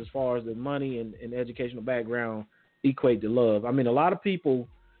pose as far as the money and educational background equate to love. I mean, a lot of people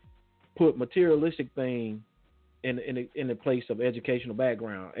put materialistic thing in the place of educational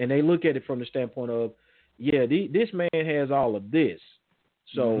background. And they look at it from the standpoint of, this man has all of this.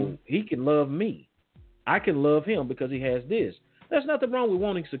 So he can love me. I can love him because he has this. There's nothing wrong with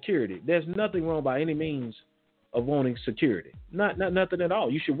wanting security. There's nothing wrong by any means of wanting security. Not nothing at all.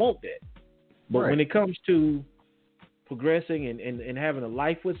 You should want that. But when it comes to progressing and having a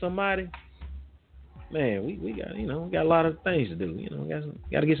life with somebody, man, we got a lot of things to do.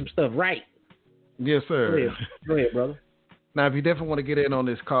 Got to get some stuff right. Yes, sir. Go ahead, brother. Now, if you definitely want to get in on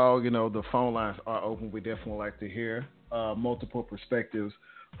this call, the phone lines are open. We definitely like to hear multiple perspectives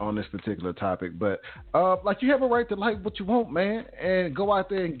on this particular topic. But you have a right to like what you want, man, and go out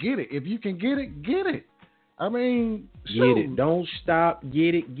there and get it. If you can get it, get it. I mean, shoot. Get it. Don't stop.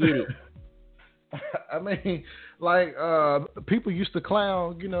 Get it. Get it. I mean, people used to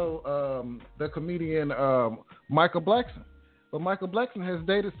clown, the comedian Michael Blackson. But Michael Blackson has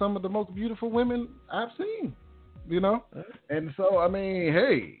dated some of the most beautiful women I've seen, And so, I mean,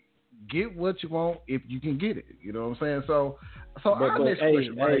 hey, get what you want if you can get it. You know what I'm saying? So our next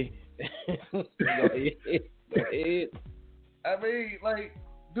question, right? Go ahead. I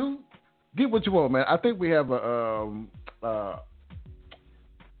mean, get what you want, man. I think we have a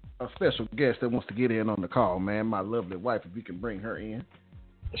special guest that wants to get in on the call, man. My lovely wife, if you can bring her in.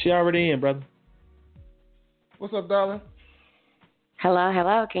 She already in, brother. What's up, darling?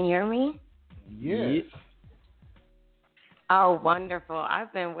 Hello. Can you hear me? Yes. Oh, wonderful.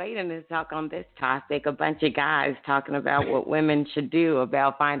 I've been waiting to talk on this topic. A bunch of guys talking about what women should do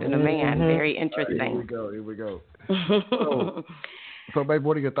about finding a man. Very interesting. Here we go. So, babe,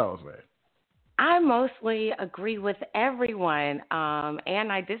 what are your thoughts, man? I mostly agree with everyone,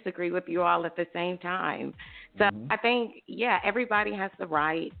 and I disagree with you all at the same time. So I think, everybody has the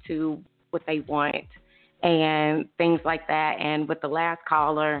right to what they want and things like that. And with the last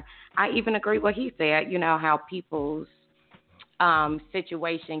caller, I even agree what he said, how people's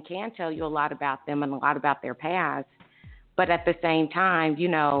situation can tell you a lot about them and a lot about their past. But at the same time,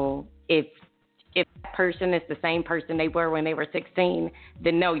 if that person is the same person they were when they were 16,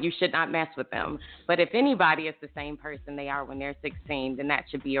 then no, you should not mess with them. But if anybody is the same person they are when they're 16, then that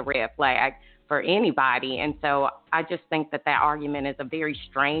should be a red flag for anybody. And so I just think that argument is a very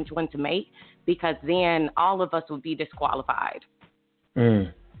strange one to make, because then all of us would be disqualified.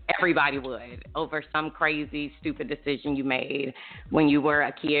 Everybody would, over some crazy, stupid decision you made when you were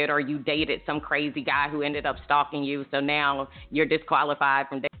a kid, or you dated some crazy guy who ended up stalking you. So now you're disqualified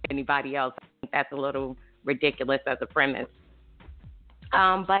from dating anybody else. I think that's a little ridiculous as a premise.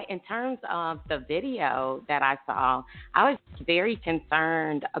 But in terms of the video that I saw, I was very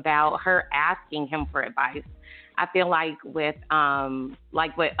concerned about her asking him for advice. I feel like with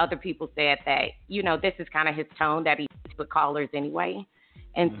like what other people said, that, you know, this is kind of his tone that he uses with callers anyway.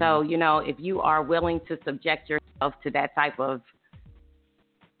 And so, you know, if you are willing to subject yourself to that type of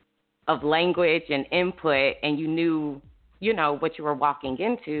language and input, and you knew, you know, what you were walking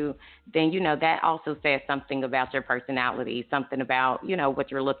into, then, you know, that also says something about your personality, something about, you know,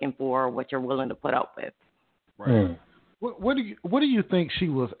 what you're looking for, what you're willing to put up with. Right. What do you think she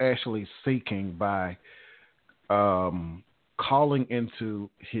was actually seeking by calling into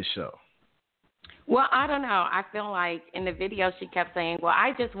his show? Well, I don't know. I feel like in the video she kept saying, well,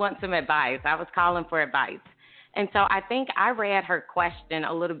 I just want some advice. I was calling for advice. And so I think I read her question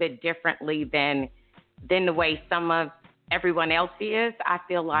a little bit differently than the way some of everyone else is. I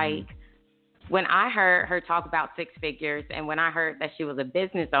feel like when I heard her talk about six figures, and when I heard that she was a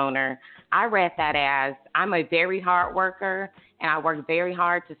business owner, I read that as, I'm a very hard worker, and I work very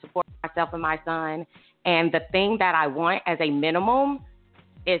hard to support myself and my son. And the thing that I want as a minimum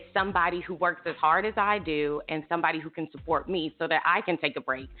is somebody who works as hard as I do, and somebody who can support me so that I can take a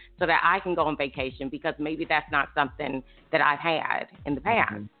break, so that I can go on vacation, because maybe that's not something that I've had in the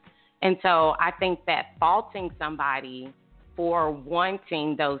past. And so I think that faulting somebody for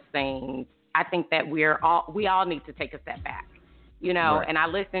wanting those things, I think that we all need to take a step back, you know. Right. And I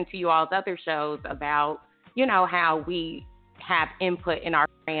listened to you all's other shows about, you know, how we have input in our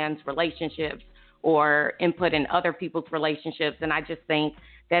friends' relationships or input in other people's relationships. And I just think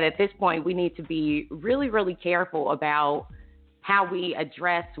that at this point we need to be really, really careful about how we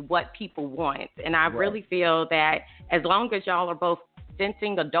address what people want. And I really feel that as long as y'all are both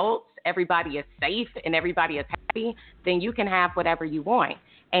consenting adults, everybody is safe and everybody is happy, then you can have whatever you want.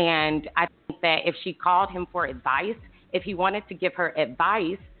 And I think that if she called him for advice, if he wanted to give her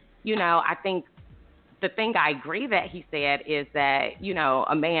advice, you know, I think the thing I agree that he said is that, you know,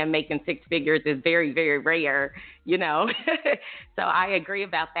 a man making six figures is very, very rare, you know. So I agree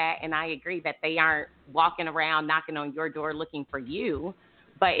about that. And I agree that they aren't walking around knocking on your door looking for you.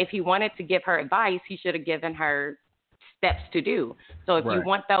 But if he wanted to give her advice, he should have given her steps to do. So if you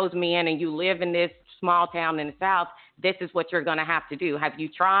want those men and you live in this small town in the South, this is what you're going to have to do. Have you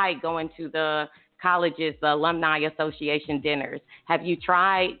tried going to the colleges, the Alumni Association dinners? Have you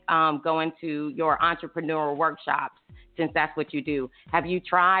tried going to your entrepreneurial workshops, since that's what you do? Have you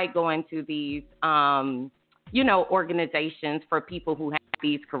tried going to these, you know, organizations for people who have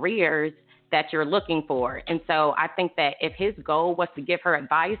these careers that you're looking for? And so I think that if his goal was to give her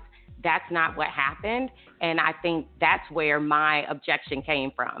advice, that's not what happened. And I think that's where my objection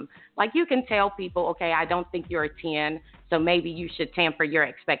came from. Like, you can tell people, okay, I don't think you're a 10, so maybe you should temper your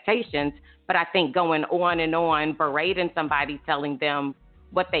expectations. But I think going on and on, berating somebody, telling them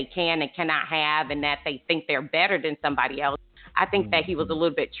what they can and cannot have, and that they think they're better than somebody else, I think that he was a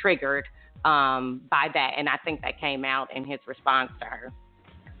little bit triggered by that. And I think that came out in his response to her.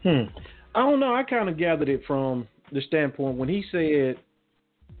 I don't know. I kind of gathered it from the standpoint when he said,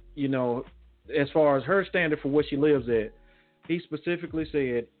 you know, as far as her standard for what she lives at, he specifically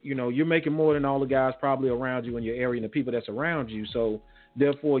said, you know, you're making more than all the guys probably around you in your area and the people that's around you. So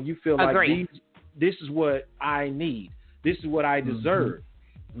therefore you feel like this is what I need. This is what I deserve.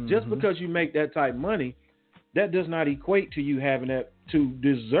 Just because you make that type of money, that does not equate to you having that, to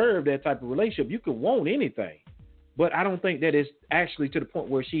deserve that type of relationship. You can want anything, but I don't think that it's actually to the point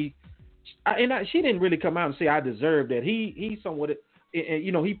where she didn't really come out and say, I deserve that. He somewhat,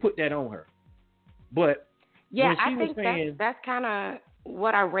 you know, he put that on her. But yeah, I think that's kind of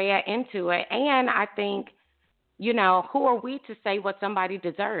what I read into it. And I think, you know, who are we to say what somebody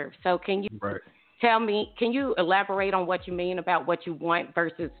deserves? So can you tell me, can you elaborate on what you mean about what you want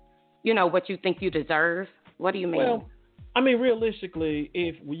versus, you know, what you think you deserve? What do you mean? Well, I mean, realistically,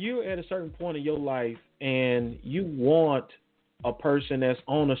 if you're at a certain point in your life and you want a person that's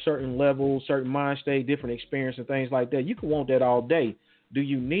on a certain level, certain mind state, different experience and things like that, you can want that all day. Do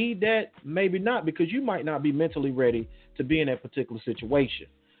you need that? Maybe not, because you might not be mentally ready to be in that particular situation.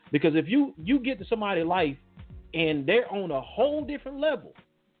 Because if you get to somebody's life and they're on a whole different level,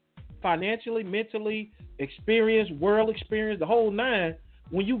 financially, mentally, experience, world experience, the whole nine,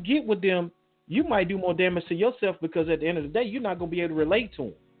 when you get with them, you might do more damage to yourself, because at the end of the day, you're not going to be able to relate to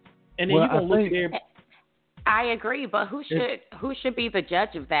them. And then you're gonna look at everybody. I agree, but who should be the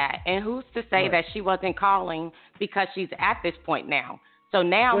judge of that? And who's to say that she wasn't calling because she's at this point now? So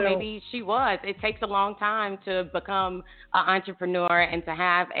now maybe she was. It takes a long time to become an entrepreneur and to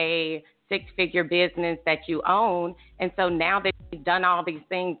have a six-figure business that you own. And so now that she's done all these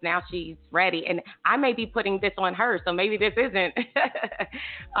things, now she's ready. And I may be putting this on her, so maybe this isn't,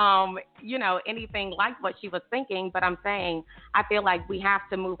 anything like what she was thinking. But I'm saying I feel like we have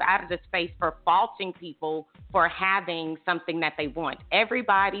to move out of the space for faulting people for having something that they want.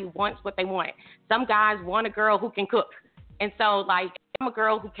 Everybody wants what they want. Some guys want a girl who can cook. And so, like, I'm a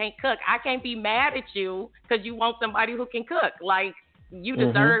girl who can't cook. I can't be mad at you because you want somebody who can cook. Like, you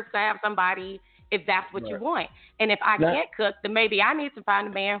deserve to have somebody if that's what you want. And if I can't cook, then maybe I need to find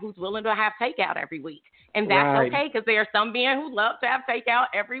a man who's willing to have takeout every week. And that's okay, because there are some men who love to have takeout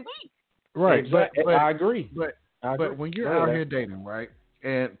every week. Right. But I agree. But when you're out here dating, right,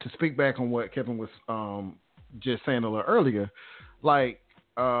 and to speak back on what Kevin was just saying a little earlier, like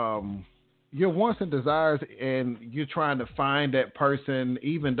your wants and desires, and you're trying to find that person,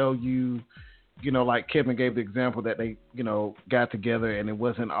 even though you like Kevin gave the example that they, got together and it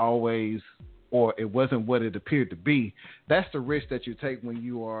wasn't always, or it wasn't what it appeared to be. That's the risk that you take when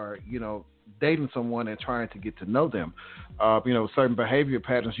you are, dating someone and trying to get to know them. Certain behavior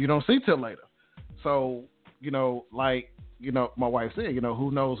patterns you don't see till later. So, my wife said,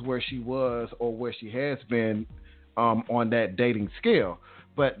 who knows where she was or where she has been on that dating scale.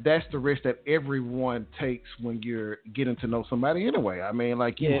 But that's the risk that everyone takes when you're getting to know somebody anyway. I mean,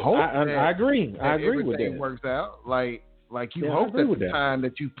 like, you hope I agree. I agree with that. Everything works out. Like you hope that the time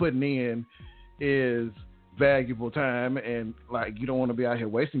that you're putting in is valuable time, and like you don't want to be out here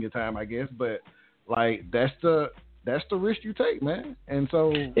wasting your time, I guess. But like that's the risk you take, man. And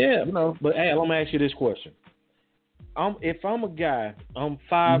so But hey, let me ask you this question: if I'm a guy, I'm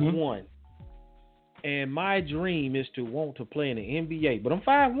 5'1", and my dream is to want to play in the NBA, but I'm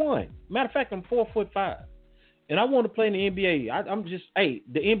 5'1". Matter of fact, I'm 4'5", and I want to play in the NBA.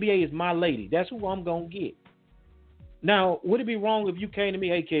 The NBA is my lady. That's who I'm gonna get. Now, would it be wrong if you came to me,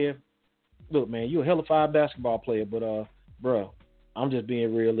 hey, Kev, look, man, you're a hell of a fine basketball player, but bro, I'm just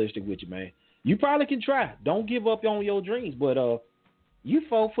being realistic with you, man. You probably can try. Don't give up on your dreams, but you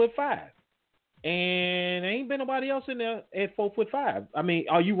 4'5". And there ain't been nobody else in there at 4'5". I mean,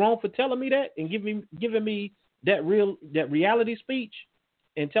 are you wrong for telling me that and giving me that reality speech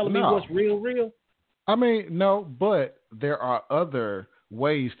and telling me what's real? I mean, no, but there are other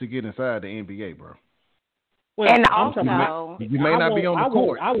ways to get inside the NBA, bro. Well, and also, you may not be on the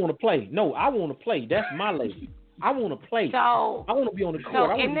court. I want to play. No, I want to play. That's my lady. I want to play. So I want to be on the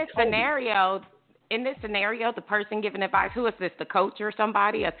court. So in this scenario, the person giving advice, who is this? The coach or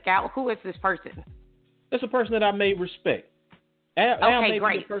somebody, a scout? Who is this person? It's a person that I may respect. Okay,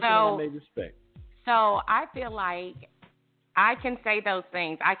 great. That I may respect. So I feel like I can say those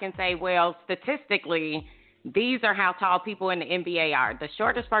things. I can say, well, statistically, these are how tall people in the NBA are. The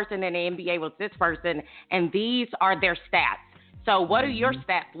shortest person in the NBA was this person, and these are their stats. So what do your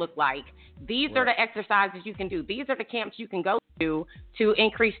stats look like? These are the exercises you can do. These are the camps you can go to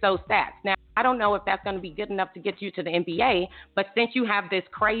increase those stats. Now, I don't know if that's going to be good enough to get you to the NBA, but since you have this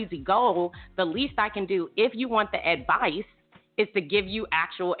crazy goal, the least I can do, if you want the advice, is to give you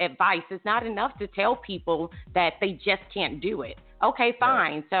actual advice. It's not enough to tell people that they just can't do it. Okay,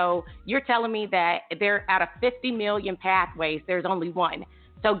 fine. Right. So you're telling me that there out of 50 million pathways, there's only one.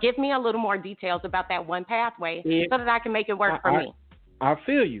 So give me a little more details about that one pathway so that I can make it work for me. I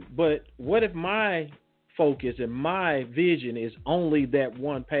feel you, but what if my focus and my vision is only that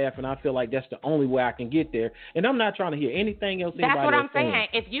one path, and I feel like that's the only way I can get there, and I'm not trying to hear anything else. That's what I'm saying.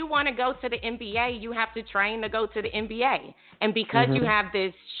 If you want to go to the NBA, you have to train to go to the NBA, and because you have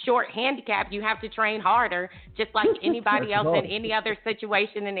this short handicap, you have to train harder, just like anybody else in any other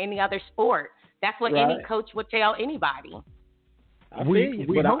situation in any other sport. That's what any coach would tell anybody. We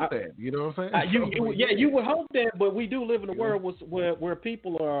hope that, you know what I'm saying? You would hope that, but we do live in a world where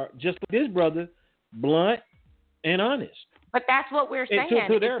people are, just like this brother, blunt and honest. But that's what we're saying.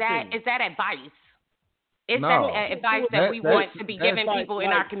 Is that advice? Is that advice that we want to be giving people in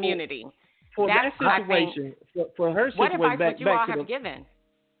our community? For that situation, for her situation, what advice would you all have given?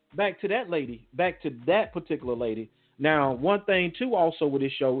 Back to that lady, back to that particular lady. Now, one thing too, also with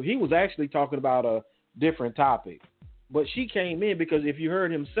this show, he was actually talking about a different topic. But she came in because if you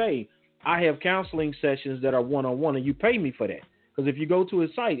heard him say, I have counseling sessions that are one-on-one, and you pay me for that. Because if you go to his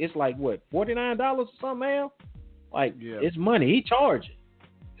site, it's like, what, $49 or something, Al? Like, it's money. He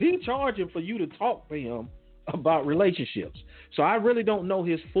charging for you to talk to him about relationships. So I really don't know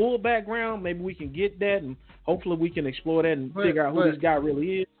his full background. Maybe we can get that, and hopefully we can explore that and figure out who this guy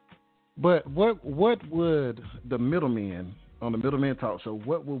really is. But what would the middlemen on the MiddleMen Talk Show?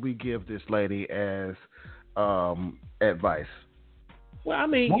 What would we give this lady as advice? Well, I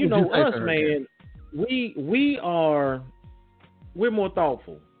mean, you know, us, man, we're more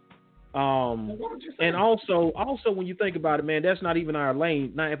thoughtful. And also when you think about it, man, that's not even our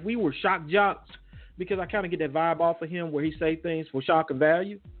lane. Now, if we were shock jocks, because I kind of get that vibe off of him where he say things for shock and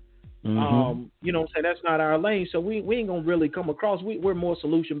value. You know what I'm saying? That's not our lane. So we ain't gonna really come across. We're more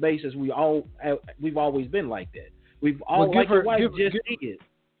solution based, as we've always been like that. We've all like your wife just did.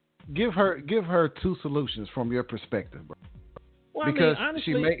 Give her two solutions from your perspective, bro. Well, because I mean,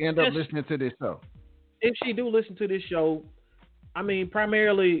 honestly, she may end up listening to this show. If she do listen to this show, I mean,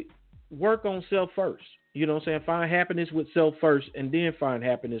 primarily work on self first. You know what I'm saying? Find happiness with self first, and then find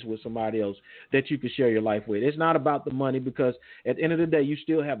happiness with somebody else that you can share your life with. It's not about the money, because at the end of the day, you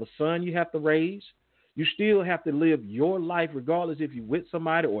still have a son you have to raise. You still have to live your life regardless if you're with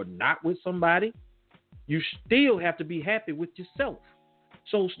somebody or not with somebody. You still have to be happy with yourself.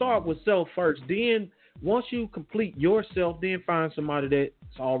 So start with self first. Then once you complete yourself, then find somebody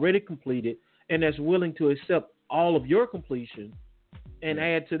that's already completed and that's willing to accept all of your completion and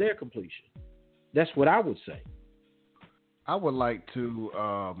add to their completion. That's what I would say. I would like to,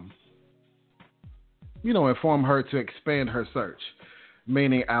 inform her to expand her search,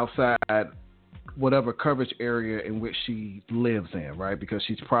 meaning outside whatever coverage area in which she lives in, right? Because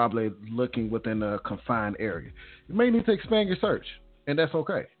she's probably looking within a confined area. You may need to expand your search, and that's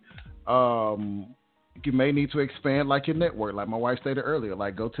okay. You may need to expand like your network, like my wife stated earlier,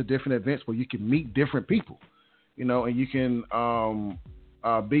 like go to different events where you can meet different people, and you can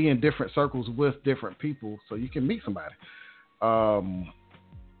be in different circles with different people so you can meet somebody.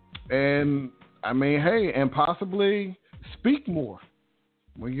 And I mean, hey, and possibly speak more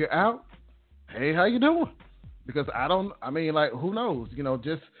when you're out. Hey, how you doing? Because who knows?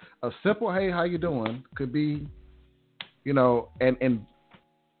 Just a simple, hey, how you doing could be, and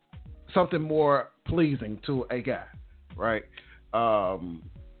something more pleasing to a guy, right?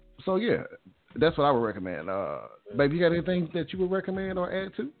 So yeah, that's what I would recommend. Baby, you got anything that you would recommend or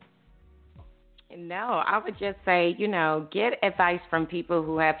add to? No, I would just say, get advice from people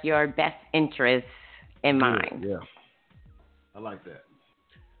who have your best interests in mind. Yeah, I like that.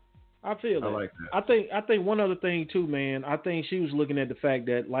 I feel that. I like that. I think one other thing too, man. I think she was looking at the fact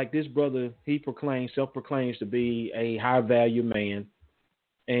that, like, this brother, he self-proclaims to be a high-value man,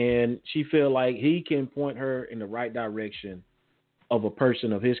 and she feel like he can point her in the right direction of a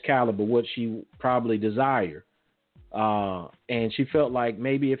person of his caliber, what she probably desire. And she felt like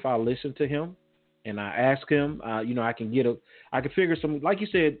maybe if I listen to him and I ask him, I can figure some, like you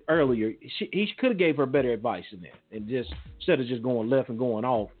said earlier, he could have gave her better advice than that, and just instead of just going left and going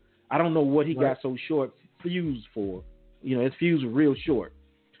off. I don't know what he got so short fused for. His fuse was real short.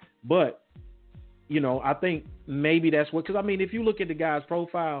 But, I think maybe that's what, because I mean, if you look at the guy's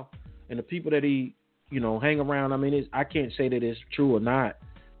profile and the people that he, hang around, I mean, I can't say that it's true or not,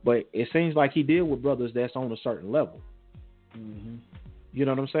 but it seems like he deal with brothers that's on a certain level. Mm-hmm. You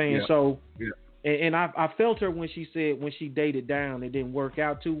know what I'm saying? Yeah. So, and I felt her when she said when she dated down, it didn't work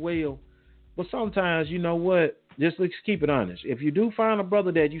out too well. But sometimes, you know what? Just let's keep it honest. If you do find a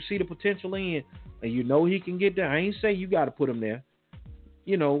brother that you see the potential in and he can get there, I ain't say you got to put him there.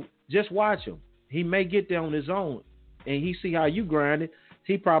 Just watch him. He may get there on his own, and he see how you grind it.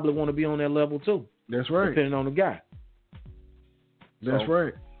 He probably want to be on that level too. That's right. Depending on the guy. That's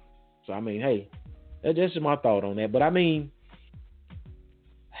right. So, I mean, hey, that's just my thought on that. But, I mean,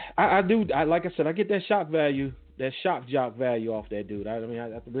 I do, like I said, I get that shock jock value off that dude. I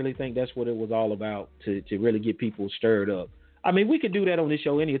really think that's what it was all about, to really get people stirred up. I mean, we could do that on this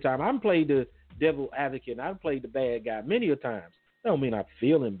show anytime. I've played the devil advocate, and I've played the bad guy many a times. I don't mean I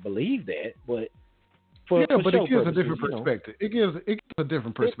feel and believe that, but but it gives a different perspective. It gives a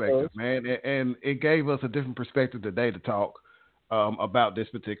different perspective, man, and it gave us a different perspective today to talk about this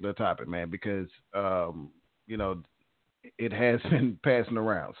particular topic, man, because it has been passing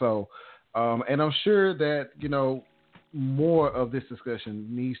around. So, and I'm sure that more of this discussion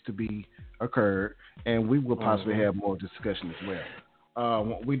needs to be occurred, and we will possibly have more discussion as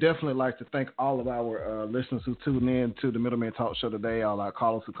well. We definitely like to thank all of our listeners who tuned in to the MiddleMen Talk Show today, all our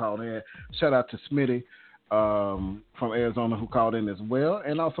callers who called in. Shout out to Smitty from Arizona who called in as well,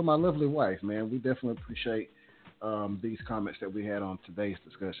 and also my lovely wife, man. We definitely appreciate these comments that we had on today's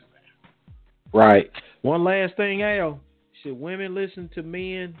discussion, man. Right. One last thing, Al. Should women listen to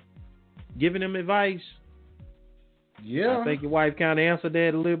men giving them advice? Yeah. I think your wife kind of answered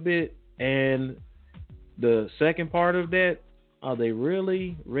that a little bit. And the second part of that, Are they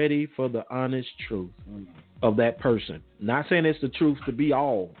really ready for the honest truth of that person? Not saying it's the truth to be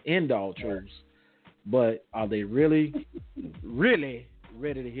all, end all truths, but are they really, really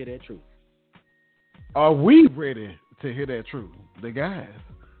ready to hear that truth? Are we ready to hear that truth? The guys.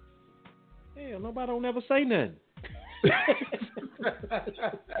 Hell, nobody don't ever say nothing.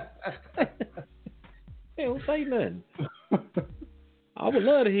 They don't say nothing. I would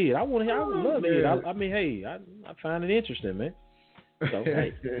love to hear it. I would love to hear it. I mean, hey, I find it interesting, man. So,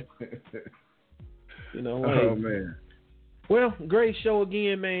 hey. You know, oh, hey. man. Well, great show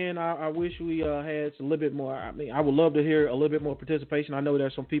again, man. I wish we had a little bit more. I mean, I would love to hear a little bit more participation. I know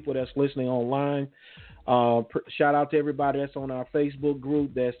there's some people that's listening online. Shout out to everybody that's on our Facebook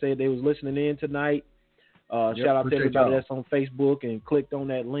group that said they was listening in tonight. Shout out to everybody that's on Facebook and clicked on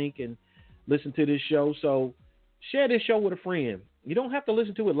that link and listened to this show. So share this show with a friend. You don't have to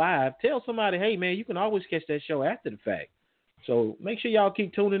listen to it live. Tell somebody, hey, man, you can always catch that show after the fact. So make sure y'all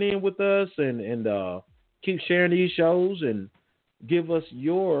keep tuning in with us and keep sharing these shows and give us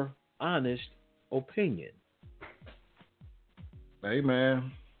your honest opinion. Hey,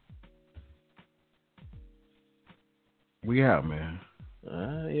 man. We out, man.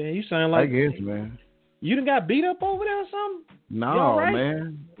 Yeah, you sound like... I guess, man. You done got beat up over there or something? No, right?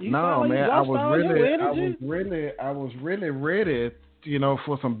 Man. You no, man. I was really ready, you know,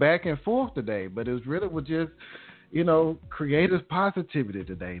 for some back and forth today. But it was just, you know, creative positivity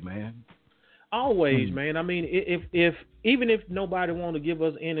today, man. Always, man. I mean, if even if nobody want to give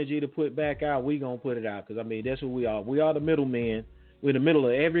us energy to put back out, we gonna put it out because I mean that's who we are. We are the middlemen. We're in the middle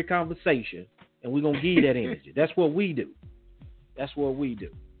of every conversation, and we're gonna give you that energy. That's what we do. That's what we do.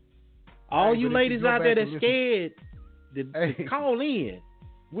 All you ladies out there that's scared to call in,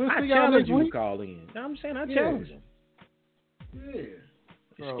 I challenge you to call in. I'm saying I challenge them. Yeah.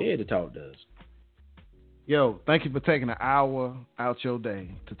 They're scared to talk to us. Yo, thank you for taking an hour out your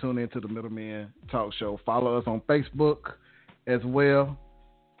day to tune into the Middlemen Talk Show. Follow us on Facebook as well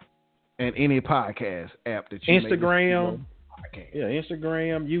and any podcast app that you Instagram. Yeah,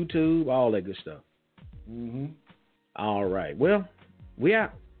 Instagram, YouTube, all that good stuff. Mm-hmm. All right. Well, we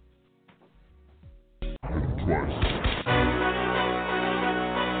out.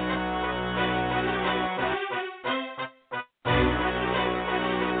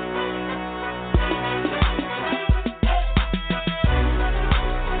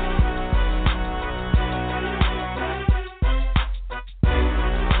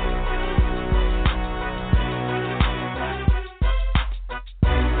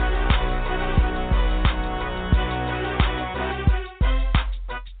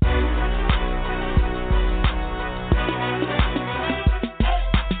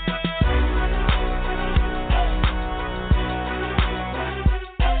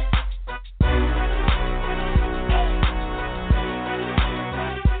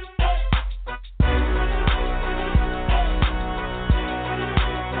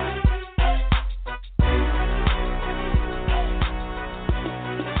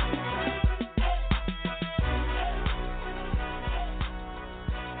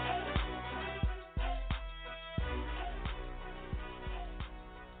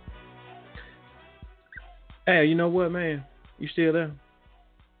 Hey, you know what, man? You still there?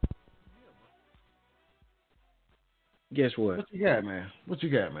 Guess what? What you got, man?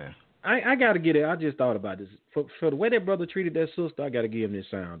 I got to get it. I just thought about this. For the way that brother treated that sister, I got to give him this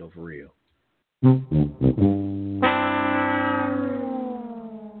sound, though, for real.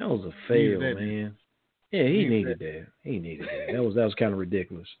 That was a fail, man. Yeah, he needed that. That was kind of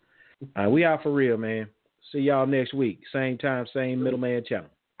ridiculous. All right, we out for real, man. See y'all next week. Same time, same Middleman channel.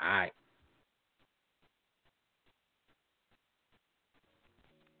 All right.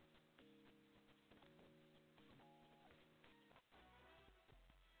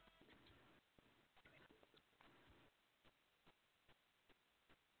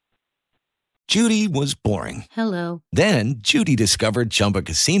 Judy was boring. Hello. Then Judy discovered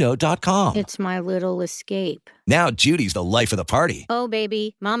ChumbaCasino.com. It's my little escape. Now Judy's the life of the party. Oh,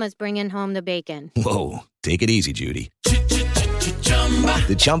 baby, mama's bringing home the bacon. Whoa, take it easy, Judy.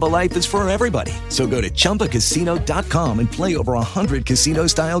 The Chumba life is for everybody. So go to ChumbaCasino.com and play over 100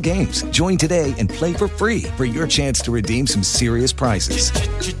 casino-style games. Join today and play for free for your chance to redeem some serious prizes.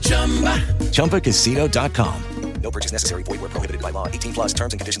 ChumbaCasino.com. No purchase necessary. Void where prohibited by law. 18+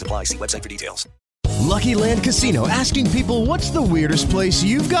 terms and conditions apply. See website for details. Lucky Land Casino, asking people, what's the weirdest place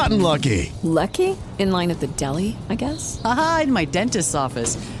you've gotten lucky? Lucky? In line at the deli, I guess? Aha, in my dentist's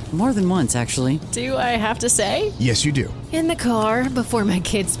office. More than once, actually. Do I have to say? Yes, you do. In the car before my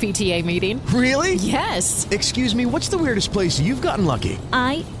kids' PTA meeting. Really? Yes. Excuse me, what's the weirdest place you've gotten lucky?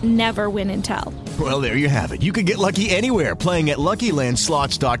 I never win and tell. Well, there you have it. You can get lucky anywhere, playing at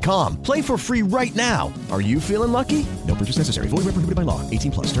LuckyLandSlots.com. Play for free right now. Are you feeling lucky? No purchase necessary. Void where prohibited by law.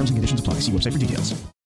 18+. Terms and conditions apply. See website for details.